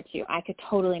year or two, I could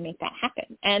totally make that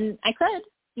happen. And I could.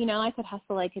 I could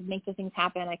hustle. I could make the things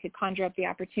happen. I could conjure up the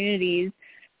opportunities.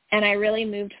 And I really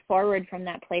moved forward from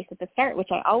that place at the start, which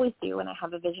I always do when I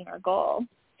have a vision or goal.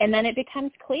 And then it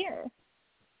becomes clear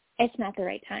it's not the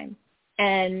right time.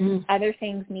 And other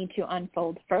things need to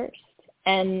unfold first.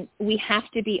 And we have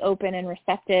to be open and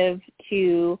receptive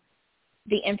to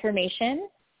the information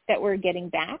that we're getting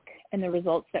back and the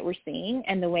results that we're seeing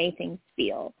and the way things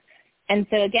feel. And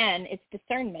so, again, it's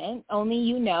discernment. Only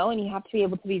you know, and you have to be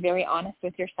able to be very honest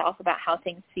with yourself about how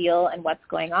things feel and what's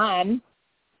going on.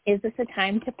 Is this a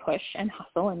time to push and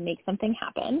hustle and make something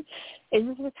happen? Is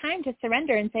this a time to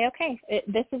surrender and say, okay,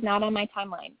 this is not on my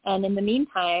timeline. And in the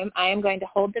meantime, I am going to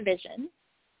hold the vision,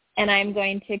 and I'm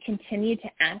going to continue to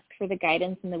ask for the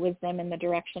guidance and the wisdom and the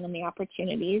direction and the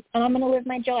opportunities. And I'm going to live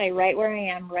my joy right where I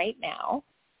am right now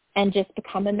and just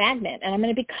become a magnet. And I'm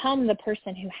going to become the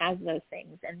person who has those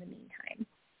things in the meantime.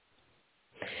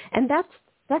 And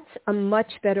that's a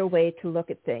much better way to look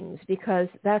at things, because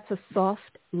that's a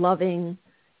soft, loving,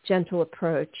 gentle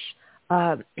approach.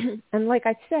 And like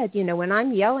I said, when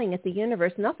I'm yelling at the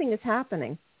universe, nothing is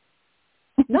happening.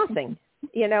 Nothing.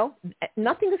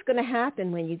 Nothing is going to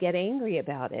happen when you get angry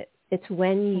about it. It's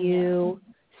when you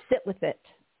sit with it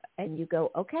and you go,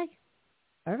 okay,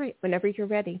 all right, whenever you're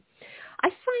ready. I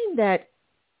find that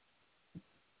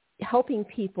helping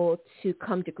people to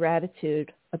come to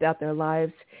gratitude about their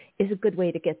lives is a good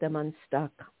way to get them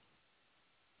unstuck.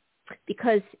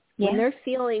 Because when they're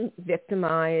feeling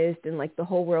victimized and like the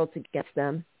whole world's against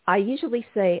them, I usually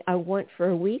say, for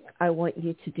a week, I want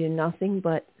you to do nothing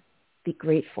but be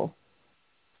grateful.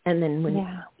 And then when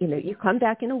you come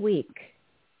back in a week,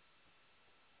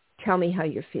 tell me how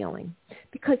you're feeling.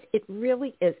 Because it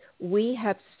really is. We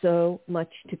have so much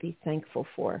to be thankful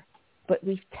for, but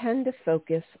we tend to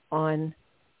focus on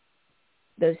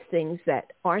those things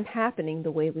that aren't happening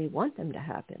the way we want them to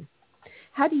happen.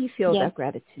 How do you feel about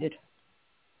gratitude?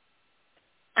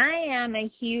 I am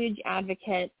a huge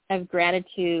advocate of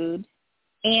gratitude,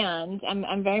 and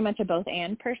I'm very much a both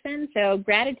and person. So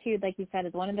gratitude, like you said,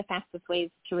 is one of the fastest ways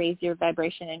to raise your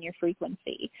vibration and your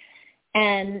frequency.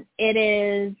 And it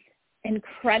is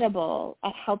incredible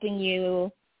at helping you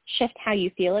shift how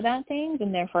you feel about things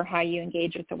and therefore how you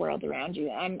engage with the world around you.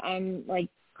 I'm like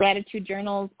gratitude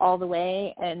journals all the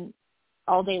way and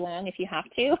all day long if you have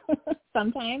to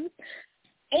sometimes.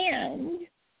 And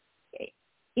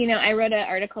I wrote an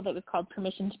article that was called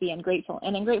Permission to be Ungrateful.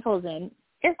 And ungrateful is in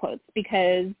air quotes,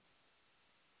 because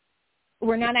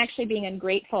we're not actually being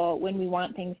ungrateful when we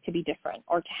want things to be different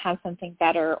or to have something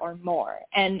better or more.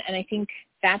 And I think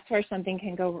that's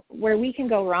where we can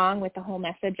go wrong with the whole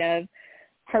message of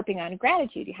harping on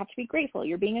gratitude. You have to be grateful.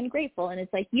 You're being ungrateful. And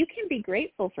it's like, you can be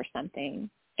grateful for something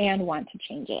and want to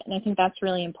change it. And I think that's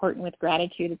really important with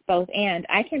gratitude. It's both and.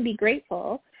 I can be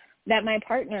grateful that my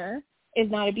partner is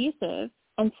not abusive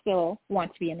and still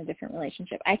want to be in a different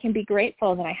relationship. I can be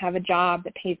grateful that I have a job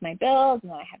that pays my bills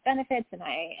and that I have benefits and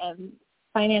I am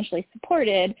financially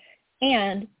supported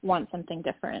and want something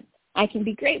different. I can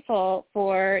be grateful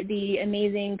for the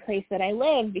amazing place that I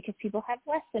live because people have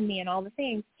less than me and all the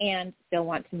things and still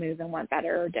want to move and want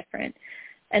better or different.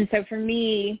 And so for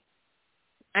me,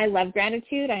 I love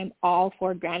gratitude. I'm all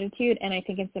for gratitude. And I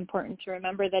think it's important to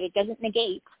remember that it doesn't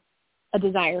negate a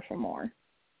desire for more.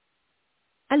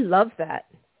 I love that.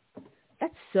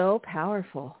 That's so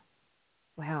powerful.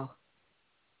 Wow.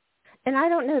 And I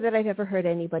don't know that I've ever heard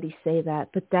anybody say that,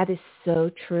 but that is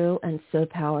so true and so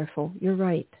powerful. You're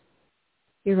right.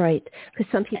 You're right.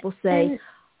 Because some people say,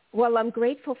 well, I'm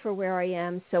grateful for where I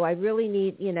am, so I really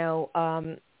need,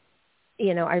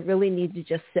 I really need to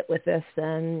just sit with this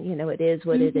and, it is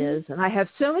what it is. And I have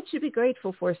so much to be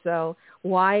grateful for, so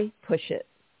why push it?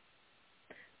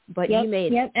 But you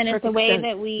made and it's a way sense.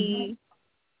 that we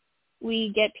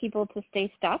get people to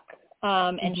stay stuck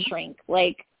and shrink.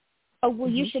 Like, oh, well,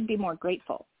 you should be more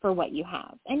grateful for what you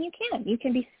have. And you can. You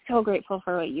can be so grateful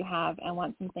for what you have and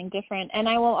want something different. And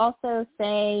I will also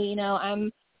say,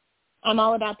 I'm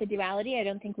all about the duality. I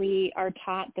don't think we are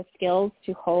taught the skills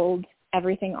to hold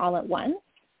everything all at once.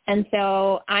 And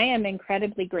so I am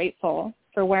incredibly grateful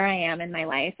for where I am in my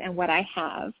life and what I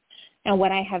have and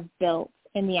what I have built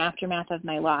in the aftermath of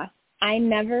my loss. I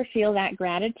never feel that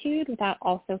gratitude without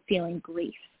also feeling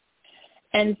grief.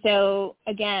 And so,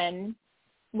 again,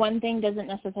 one thing doesn't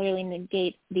necessarily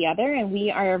negate the other, and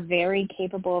we are very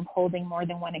capable of holding more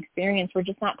than one experience. We're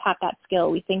just not taught that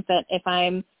skill. We think that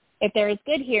if there is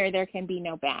good here, there can be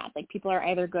no bad. Like, people are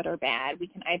either good or bad. We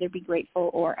can either be grateful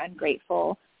or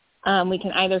ungrateful. We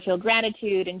can either feel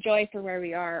gratitude and joy for where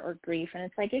we are or grief. And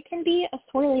it's like it can be a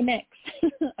swirly mix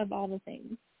of all the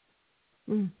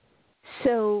things.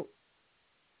 So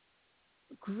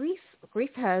grief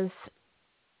has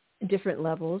different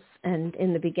levels. And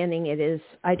in the beginning it is,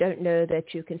 I don't know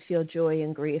that you can feel joy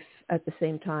and grief at the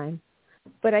same time.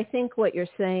 But I think what you're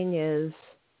saying is,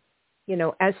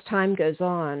 as time goes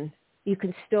on, you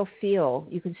can still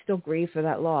grieve for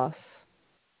that loss,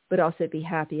 but also be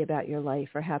happy about your life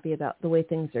or happy about the way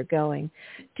things are going.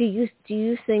 Do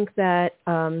you think that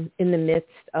in the midst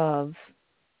of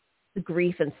the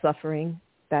grief and suffering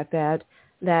that bad,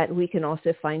 that we can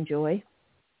also find joy?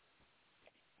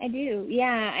 I do.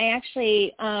 Yeah. I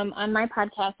actually, on my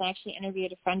podcast, I actually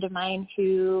interviewed a friend of mine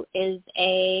who is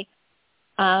a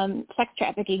sex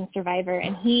trafficking survivor,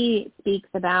 and he speaks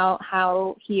about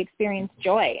how he experienced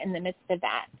joy in the midst of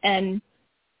that. And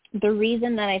the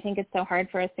reason that I think it's so hard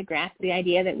for us to grasp the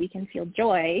idea that we can feel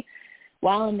joy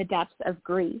while in the depths of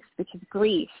grief, because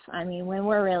grief, when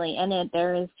we're really in it,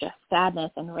 there is just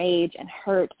sadness and rage and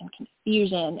hurt and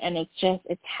confusion, and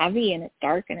it's heavy and it's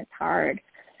dark and it's hard.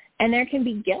 And there can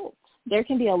be guilt. There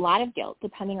can be a lot of guilt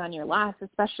depending on your loss,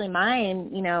 especially mine.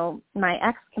 My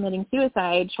ex committing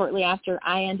suicide shortly after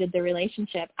I ended the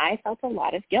relationship, I felt a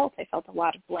lot of guilt. I felt a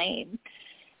lot of blame.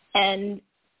 And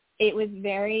it was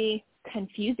very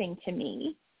confusing to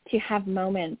me to have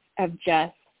moments of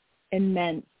just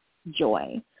immense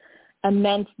joy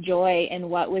in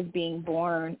what was being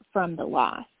born from the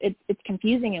loss. It's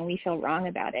confusing and we feel wrong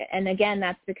about it. And again,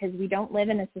 that's because we don't live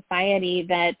in a society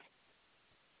that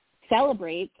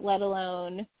celebrates, let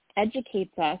alone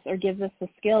educates us or gives us the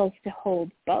skills to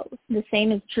hold both. The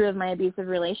same is true of my abusive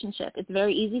relationship. It's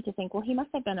very easy to think, well, he must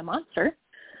have been a monster.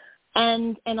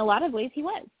 And in a lot of ways he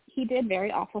was. He did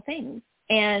very awful things.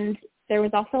 And there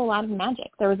was also a lot of magic.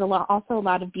 There was also a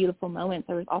lot of beautiful moments.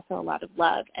 There was also a lot of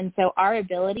love. And so our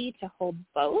ability to hold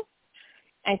both,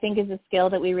 I think, is a skill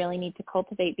that we really need to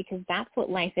cultivate, because that's what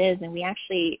life is. And we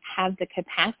actually have the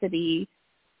capacity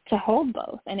to hold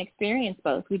both and experience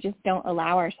both. We just don't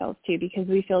allow ourselves to, because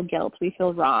we feel guilt, we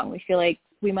feel wrong, we feel like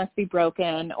we must be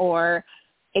broken, or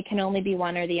it can only be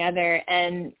one or the other.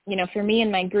 And, for me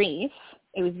in my grief,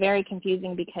 it was very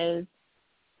confusing because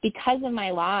of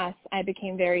my loss, I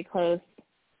became very close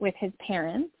with his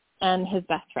parents and his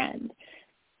best friend.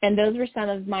 And those were some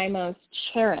of my most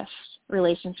cherished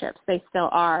relationships. They still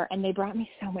are. And they brought me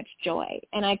so much joy.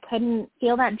 And I couldn't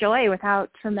feel that joy without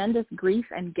tremendous grief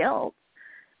and guilt,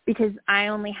 because I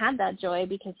only had that joy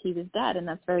because he was dead, and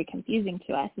that's very confusing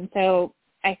to us. And so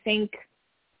I think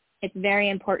it's very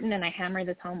important, and I hammer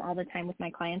this home all the time with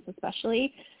my clients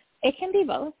especially, it can be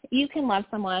both. You can love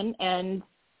someone and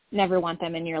never want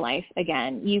them in your life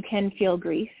again. You can feel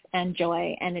grief and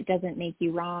joy, and it doesn't make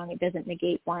you wrong. It doesn't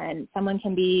negate one. Someone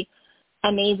can be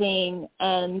amazing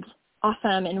and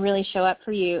awesome and really show up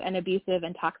for you, and abusive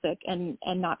and toxic and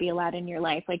not be allowed in your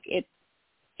life. Like,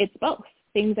 it's both.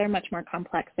 Things are much more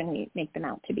complex than we make them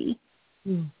out to be.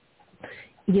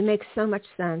 You make so much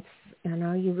sense. You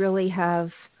know, you really have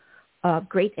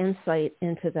great insight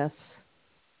into this.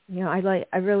 You know,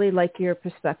 I really like your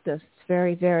perspective. It's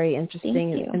very, very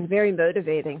interesting and very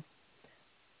motivating.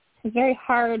 It's a very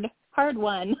hard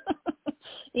one.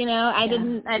 You know, I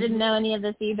didn't know any of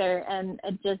this either, and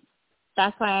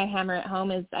that's why I hammer it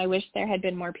home. Is I wish there had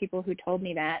been more people who told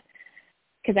me that,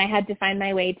 because I had to find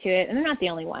my way to it, and I'm not the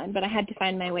only one, but I had to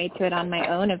find my way to it on my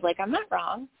own. Of like, I'm not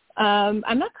wrong.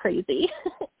 I'm not crazy.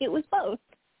 It was both.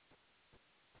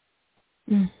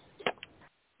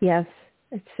 Yes,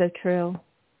 it's so true.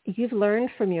 You've learned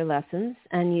from your lessons,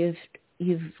 and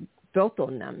you've built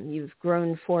on them. You've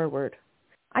grown forward.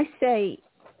 I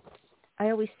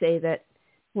always say that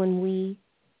when we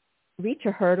reach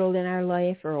a hurdle in our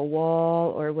life or a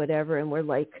wall or whatever, and we're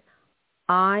like,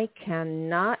 I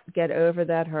cannot get over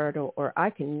that hurdle, or I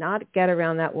cannot get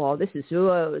around that wall. This is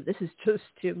just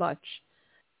too much.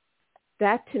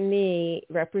 That to me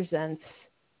represents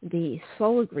the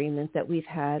soul agreement that we've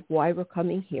had, why we're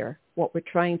coming here, what we're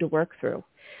trying to work through.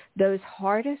 Those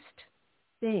hardest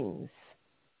things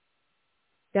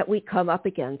that we come up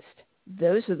against,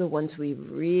 those are the ones we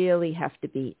really have to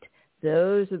beat.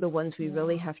 Those are the ones we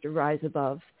really have to rise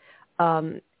above.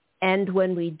 And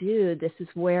when we do, this is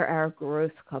where our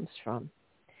growth comes from.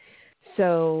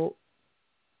 So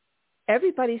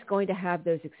everybody's going to have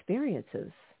those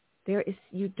experiences.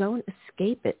 You don't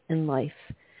escape it in life.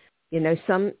 You know,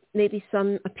 some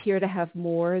appear to have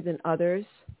more than others,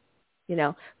 you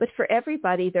know, but for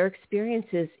everybody, their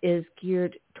experiences is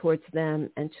geared towards them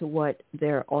and to what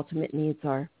their ultimate needs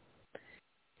are.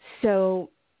 So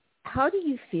how do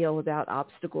you feel about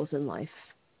obstacles in life?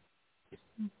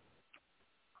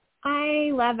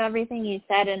 I love everything you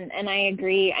said, and I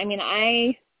agree. I mean,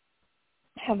 I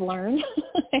have learned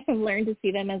to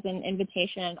see them as an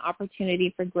invitation and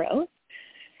opportunity for growth.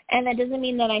 And that doesn't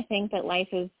mean that I think that life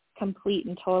is complete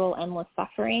and total endless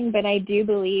suffering, but I do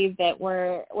believe that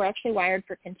we're actually wired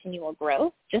for continual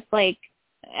growth, just like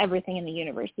everything in the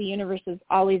universe. The universe is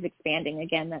always expanding.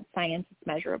 Again, that science is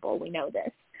measurable. We know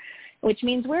this, which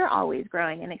means we're always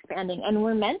growing and expanding, and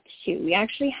we're meant to. We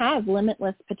actually have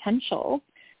limitless potential,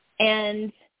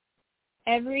 and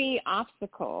every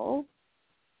obstacle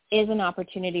is an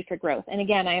opportunity for growth. And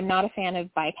again, I am not a fan of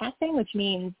bypassing, which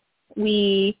means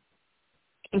we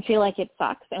can feel like it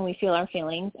sucks and we feel our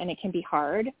feelings and it can be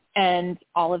hard and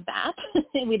all of that.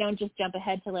 We don't just jump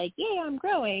ahead to like, yay, I'm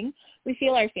growing. We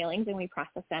feel our feelings and we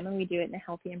process them, and we do it in a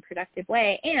healthy and productive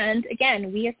way. And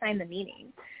again, we assign the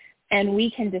meaning, and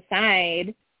we can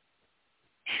decide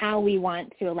how we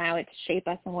want to allow it to shape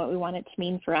us and what we want it to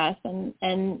mean for us,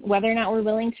 and whether or not we're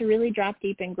willing to really drop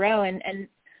deep and grow. And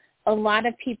a lot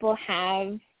of people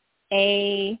have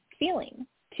a feeling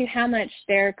to how much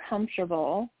they're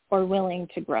comfortable or willing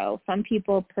to grow. Some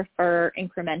people prefer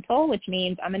incremental, which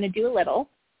means I'm going to do a little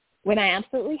when I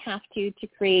absolutely have to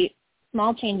create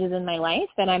small changes in my life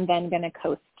that I'm then going to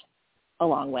coast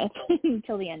along with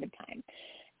until the end of time.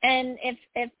 And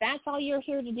if that's all you're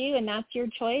here to do and that's your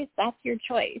choice, that's your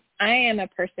choice. I am a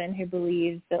person who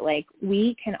believes that, like,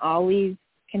 we can always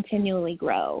continually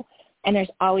grow, and there's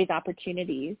always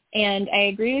opportunities. And I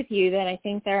agree with you that I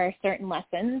think there are certain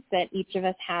lessons that each of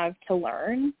us have to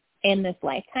learn in this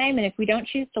lifetime. And if we don't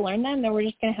choose to learn them, then we're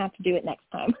just going to have to do it next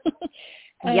time.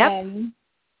 Yep.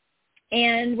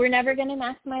 And we're never going to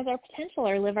maximize our potential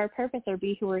or live our purpose or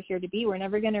be who we're here to be. We're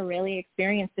never going to really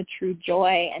experience the true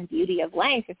joy and beauty of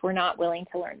life if we're not willing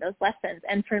to learn those lessons.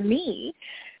 And for me,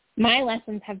 my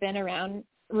lessons have been around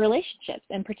relationships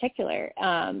in particular,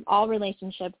 all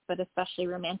relationships, but especially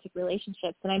romantic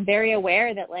relationships. And I'm very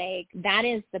aware that, like, that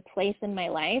is the place in my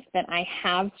life that I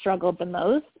have struggled the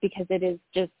most, because it is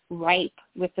just ripe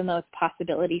with the most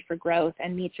possibility for growth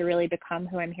and me to really become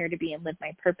who I'm here to be and live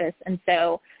my purpose. And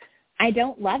so I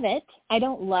don't love it. I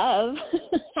don't love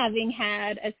having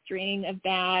had a string of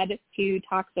bad to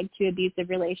toxic to abusive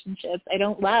relationships. I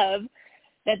don't love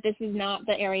that this is not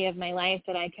the area of my life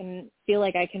that I can feel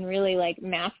like I can really, like,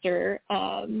 master.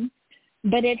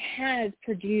 But it has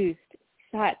produced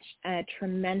such a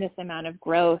tremendous amount of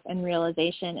growth and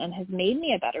realization, and has made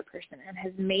me a better person, and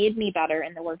has made me better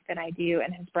in the work that I do,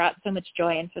 and has brought so much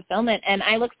joy and fulfillment. And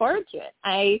I look forward to it.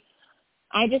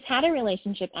 I just had a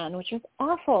relationship end, which was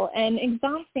awful and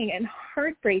exhausting and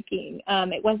heartbreaking.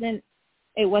 It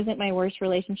wasn't my worst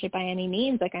relationship by any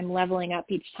means. Like, I'm leveling up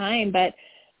each time, but,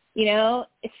 you know,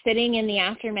 sitting in the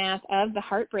aftermath of the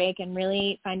heartbreak and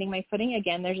really finding my footing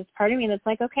again, there's this part of me that's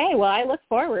like, okay, well, I look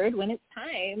forward when it's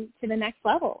time to the next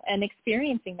level and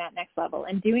experiencing that next level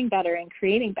and doing better and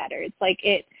creating better. It's like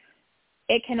it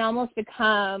can almost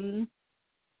become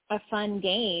a fun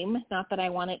game. Not that I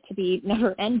want it to be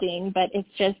never ending, but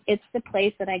it's the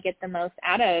place that I get the most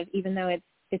out of, even though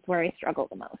it's where I struggle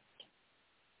the most.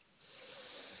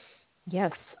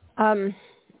 Yes.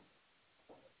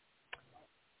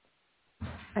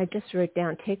 I just wrote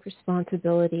down, take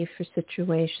responsibility for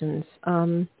situations.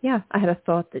 I had a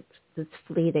thought that's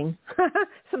fleeting.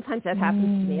 Sometimes that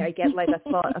happens to me. I get like a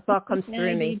thought comes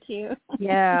through me. I do too.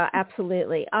 Yeah,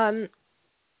 absolutely.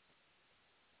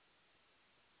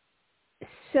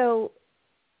 So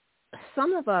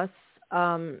some of us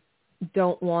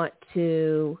don't want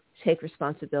to take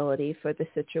responsibility for the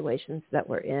situations that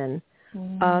we're in.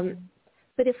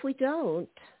 But if we don't,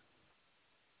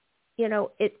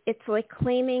 it's like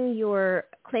claiming your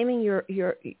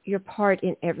part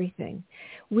in everything.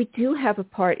 We do have a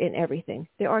part in everything.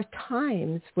 There are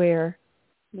times where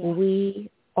we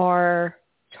are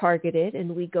targeted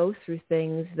and we go through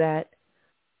things that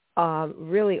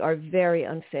really are very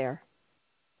unfair.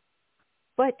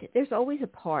 But there's always a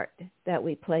part that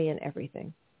we play in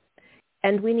everything.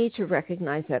 And we need to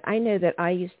recognize that. I know that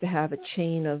I used to have a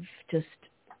chain of just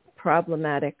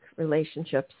problematic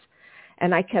relationships.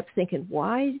 And I kept thinking,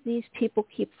 why do these people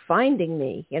keep finding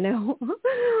me?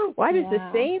 Why does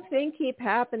the same thing keep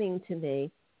happening to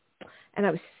me? And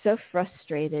I was so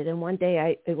frustrated. And one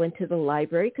day I went to the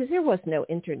library because there was no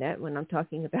internet when I'm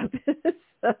talking about this.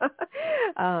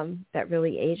 That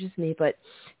really ages me. But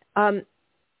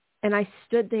and I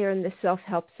stood there in the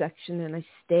self-help section and I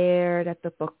stared at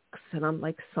the books and I'm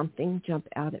like, something jumped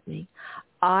out at me.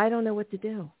 I don't know what to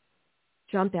do.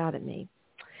 Jump out at me.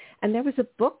 And there was a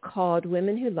book called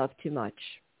Women Who Love Too Much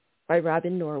by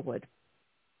Robin Norwood.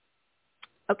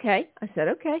 Okay. I said,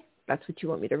 okay, that's what you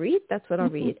want me to read. That's what I'll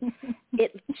read.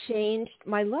 It changed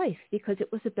my life because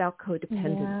it was about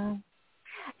codependence. Yeah.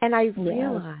 And I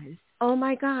realized, oh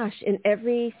my gosh, in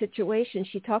every situation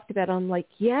she talked about, I'm like,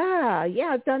 yeah,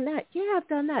 I've done that. Yeah, I've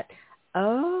done that.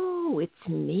 Oh, it's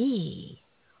me.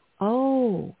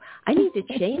 Oh, I need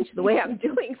to change the way I'm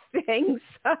doing things.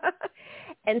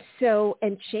 And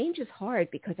change is hard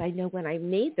because I know when I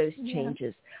made those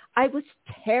changes, I was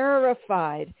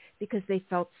terrified because they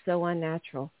felt so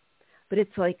unnatural. But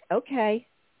it's like, okay,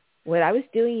 what I was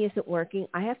doing isn't working.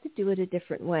 I have to do it a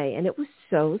different way. And it was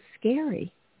so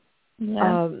scary.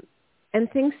 Yeah. And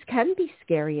things can be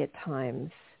scary at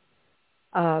times.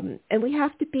 And we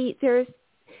have to be,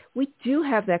 we do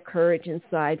have that courage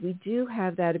inside. We do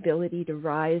have that ability to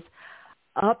rise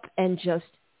up and just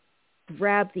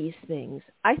grab these things.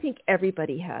 I think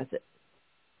everybody has it.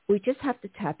 We just have to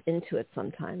tap into it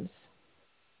sometimes.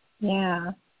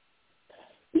 Yeah.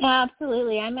 Yeah,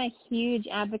 absolutely. I'm a huge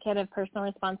advocate of personal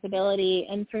responsibility.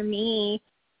 And for me,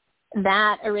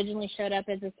 that originally showed up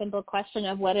as a simple question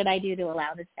of what did I do to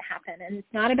allow this to happen? And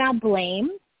it's not about blame.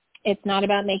 It's not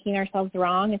about making ourselves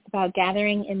wrong. It's about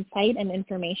gathering insight and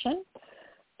information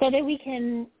so that we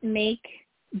can make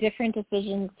different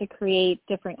decisions to create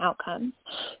different outcomes.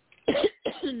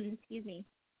 Excuse me.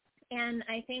 And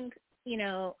I think,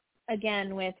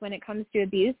 again, when it comes to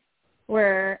abuse,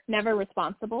 we're never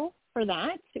responsible for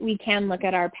that. We can look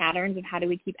at our patterns of how do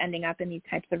we keep ending up in these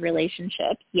types of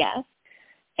relationships, yes.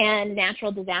 And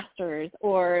natural disasters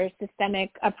or systemic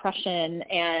oppression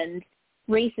and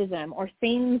racism or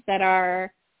things that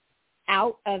are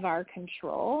out of our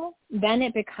control, then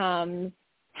it becomes,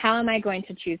 how am I going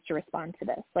to choose to respond to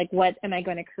this? Like, what am I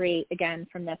going to create again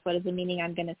from this? What is the meaning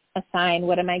I'm going to assign?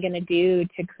 What am I going to do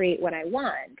to create what I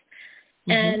want?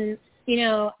 Mm-hmm. And,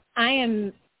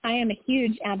 I am a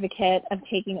huge advocate of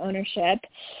taking ownership.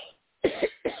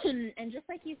 And just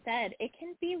like you said, it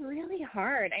can be really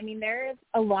hard. I mean, there's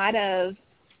a lot of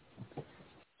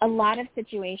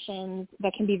situations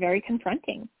that can be very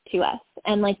confronting to us.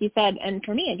 And like you said, and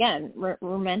for me, again,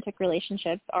 romantic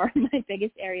relationships are my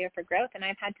biggest area for growth. And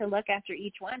I've had to look after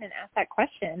each one and ask that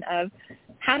question of,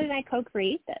 how did I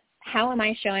co-create this? How am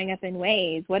I showing up in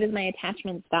ways? What is my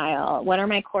attachment style? What are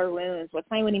my core wounds? What's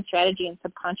my winning strategy and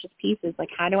subconscious pieces? Like,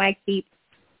 how do I keep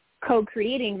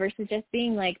co-creating versus just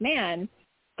being like, man,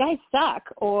 guys suck,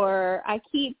 or I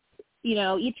keep,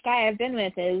 each guy I've been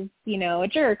with is, a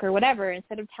jerk or whatever,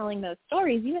 instead of telling those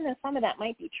stories, even though some of that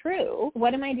might be true,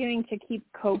 what am I doing to keep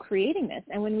co-creating this?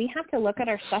 And when we have to look at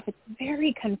our stuff, it's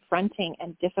very confronting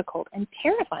and difficult and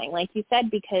terrifying, like you said,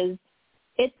 because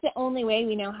it's the only way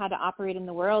we know how to operate in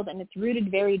the world, and it's rooted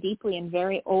very deeply in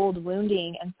very old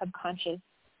wounding and subconscious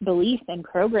beliefs and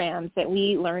programs that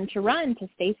we learn to run to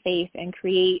stay safe and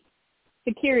create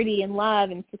security and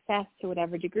love and success to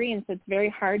whatever degree. And so it's very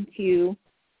hard to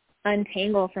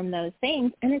untangle from those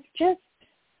things. And it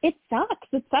sucks.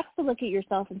 It sucks to look at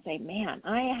yourself and say, man,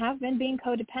 I have been being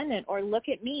codependent, or look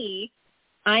at me,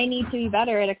 I need to be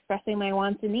better at expressing my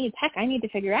wants and needs. Heck, I need to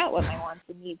figure out what my wants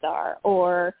and needs are.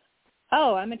 Or,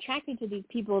 oh, I'm attracted to these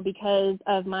people because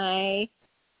of my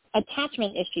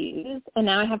attachment issues, and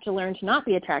now I have to learn to not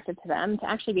be attracted to them, to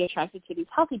actually be attracted to these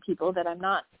healthy people that I'm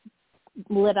not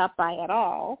lit up by at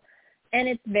all. And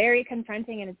it's very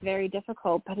confronting and it's very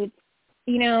difficult, but it's,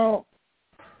 you know,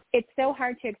 it's so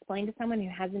hard to explain to someone who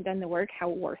hasn't done the work how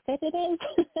worth it is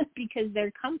because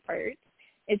their comfort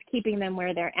is keeping them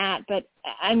where they're at. But,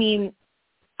 I mean,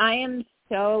 I am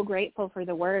so grateful for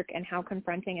the work and how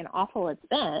confronting and awful it's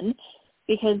been,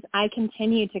 because I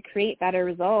continue to create better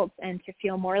results and to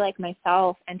feel more like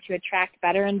myself and to attract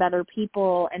better and better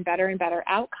people and better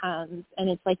outcomes. And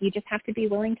it's like you just have to be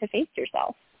willing to face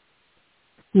yourself.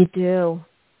 You do.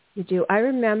 You do. I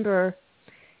remember,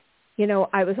 you know,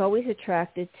 I was always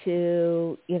attracted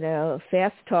to, you know,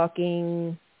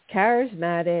 fast-talking,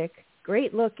 charismatic,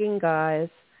 great-looking guys.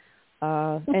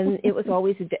 And it was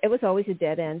always a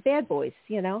dead end. Bad boys,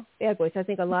 you know, bad boys. I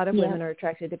think a lot of women are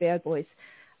attracted to bad boys.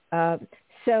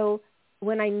 So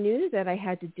when I knew that I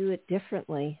had to do it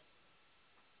differently,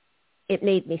 it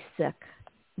made me sick,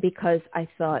 because I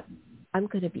thought, I'm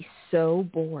going to be so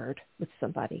bored with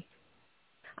somebody.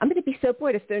 I'm going to be so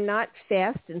bored if they're not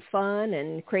fast and fun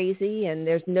and crazy and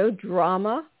there's no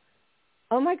drama.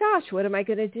 Oh my gosh, what am I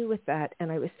going to do with that?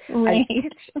 And I was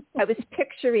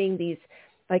picturing these,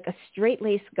 like a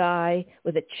straight-laced guy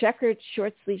with a checkered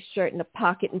short-sleeve shirt and a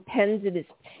pocket and pens in his,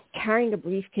 carrying a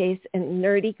briefcase and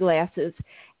nerdy glasses.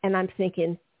 And I'm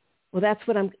thinking, well, that's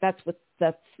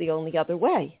the only other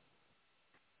way.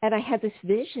 And I had this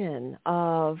vision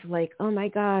of like, oh my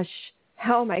gosh,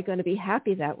 how am I going to be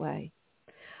happy that way?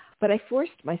 But I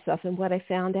forced myself, and what I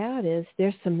found out is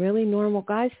there's some really normal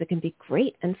guys that can be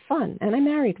great and fun. And I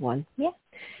married one. Yeah.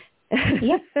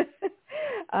 Yeah.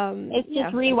 It's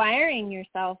just rewiring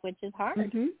yourself, which is hard.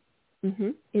 Mm-hmm. Mm-hmm.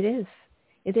 It is.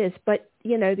 It is. But,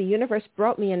 you know, the universe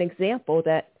brought me an example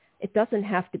that it doesn't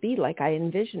have to be like I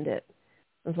envisioned it.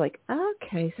 I was like,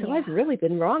 okay, so I've really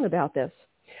been wrong about this.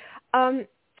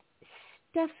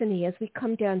 Stephenie, as we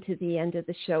come down to the end of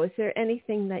the show, is there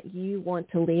anything that you want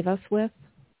to leave us with?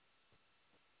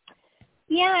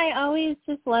 Yeah, I always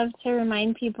just love to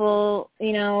remind people,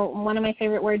 you know, one of my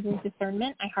favorite words is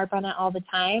discernment. I harp on it all the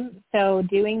time. So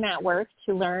doing that work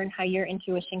to learn how your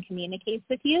intuition communicates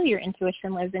with you. Your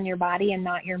intuition lives in your body and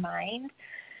not your mind.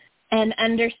 And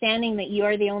understanding that you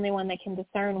are the only one that can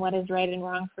discern what is right and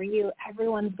wrong for you.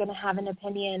 Everyone's going to have an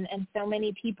opinion, and so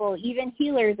many people, even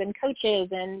healers and coaches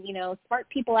and, you know, smart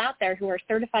people out there who are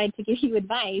certified to give you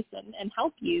advice and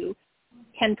help you,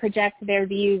 can project their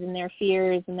views and their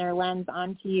fears and their lens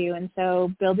onto you. And so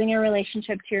building a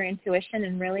relationship to your intuition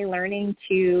and really learning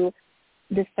to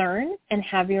discern and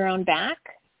have your own back,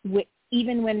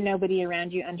 even when nobody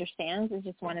around you understands, is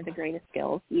just one of the greatest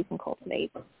skills you can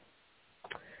cultivate.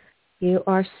 You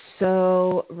are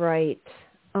so right.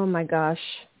 Oh my gosh.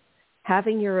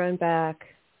 Having your own back,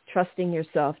 trusting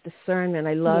yourself, discernment.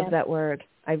 I love that word.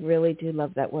 I really do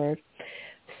love that word.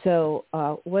 So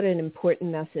what an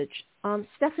important message.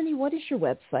 Stephenie, what is your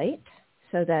website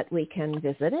so that we can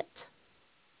visit it?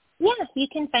 Yeah, you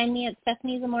can find me at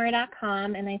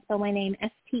stepheniezamora.com, and I spell my name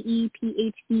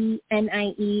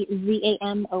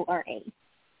Stepheniezamora.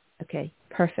 Okay,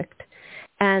 perfect.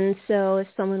 And so if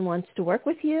someone wants to work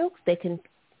with you, they can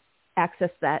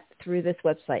access that through this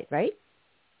website, right?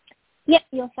 Yep,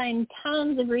 you'll find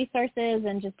tons of resources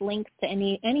and just links to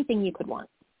anything you could want.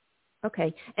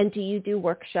 Okay. And do you do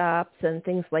workshops and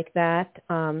things like that?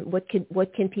 What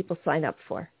can people sign up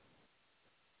for?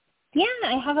 Yeah,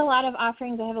 I have a lot of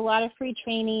offerings. I have a lot of free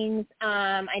trainings.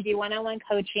 I do one-on-one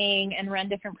coaching and run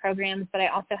different programs, but I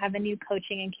also have a new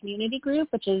coaching and community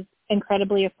group, which is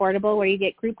incredibly affordable, where you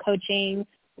get group coaching,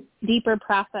 deeper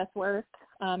process work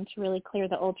to really clear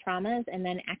the old traumas, and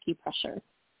then acupressure.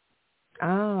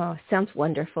 Oh, sounds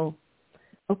wonderful.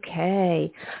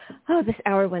 Okay. Oh, this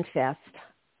hour went fast.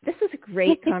 This was a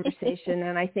great conversation,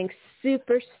 and I think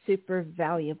super, super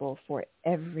valuable for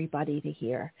everybody to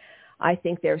hear. I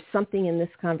think there's something in this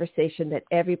conversation that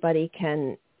everybody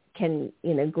can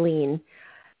glean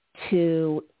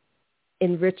to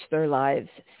enrich their lives.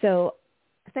 So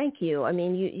thank you. I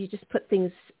mean, you just put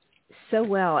things so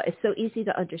well. It's so easy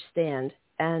to understand,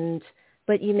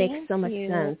 but you make so much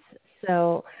sense.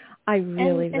 So I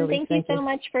really thank you so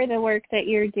much for the work that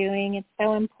you're doing. It's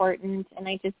so important, and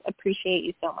I just appreciate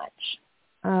you so much.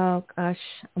 Oh, gosh.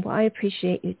 Well, I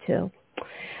appreciate you, too.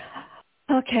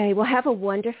 Okay. Well, have a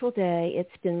wonderful day. It's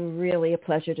been really a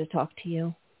pleasure to talk to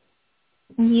you.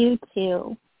 You,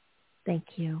 too.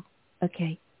 Thank you.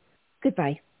 Okay.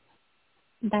 Goodbye.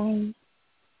 Bye.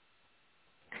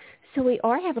 So we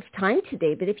are out of time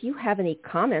today, but if you have any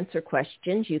comments or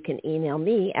questions, you can email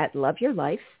me at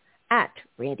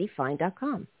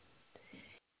loveyourlife@randyfine.com.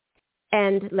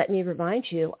 And let me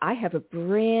remind you, I have a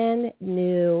brand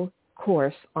new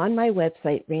course on my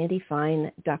website,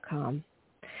 randyfine.com.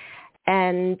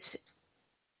 And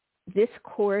this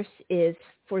course is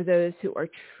for those who are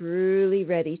truly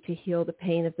ready to heal the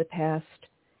pain of the past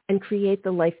and create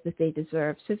the life that they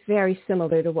deserve. So very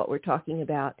similar to what we're talking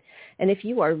about. And if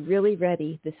you are really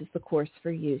ready, this is the course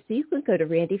for you. So you can go to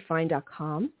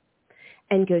randyfine.com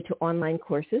and go to online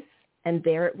courses, and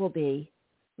there it will be,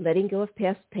 letting go of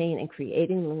past pain and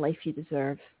creating the life you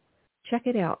deserve. Check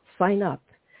it out. Sign up,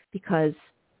 because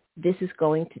this is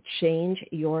going to change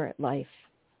your life.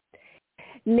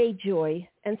 May joy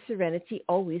and serenity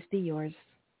always be yours.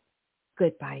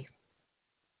 Goodbye.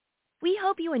 We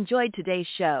hope you enjoyed today's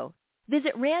show.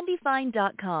 Visit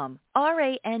randyfine.com,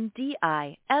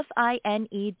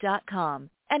 RANDIFINE.com,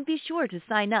 and be sure to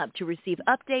sign up to receive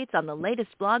updates on the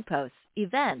latest blog posts,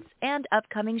 events, and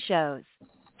upcoming shows.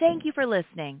 Thank you for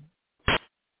listening.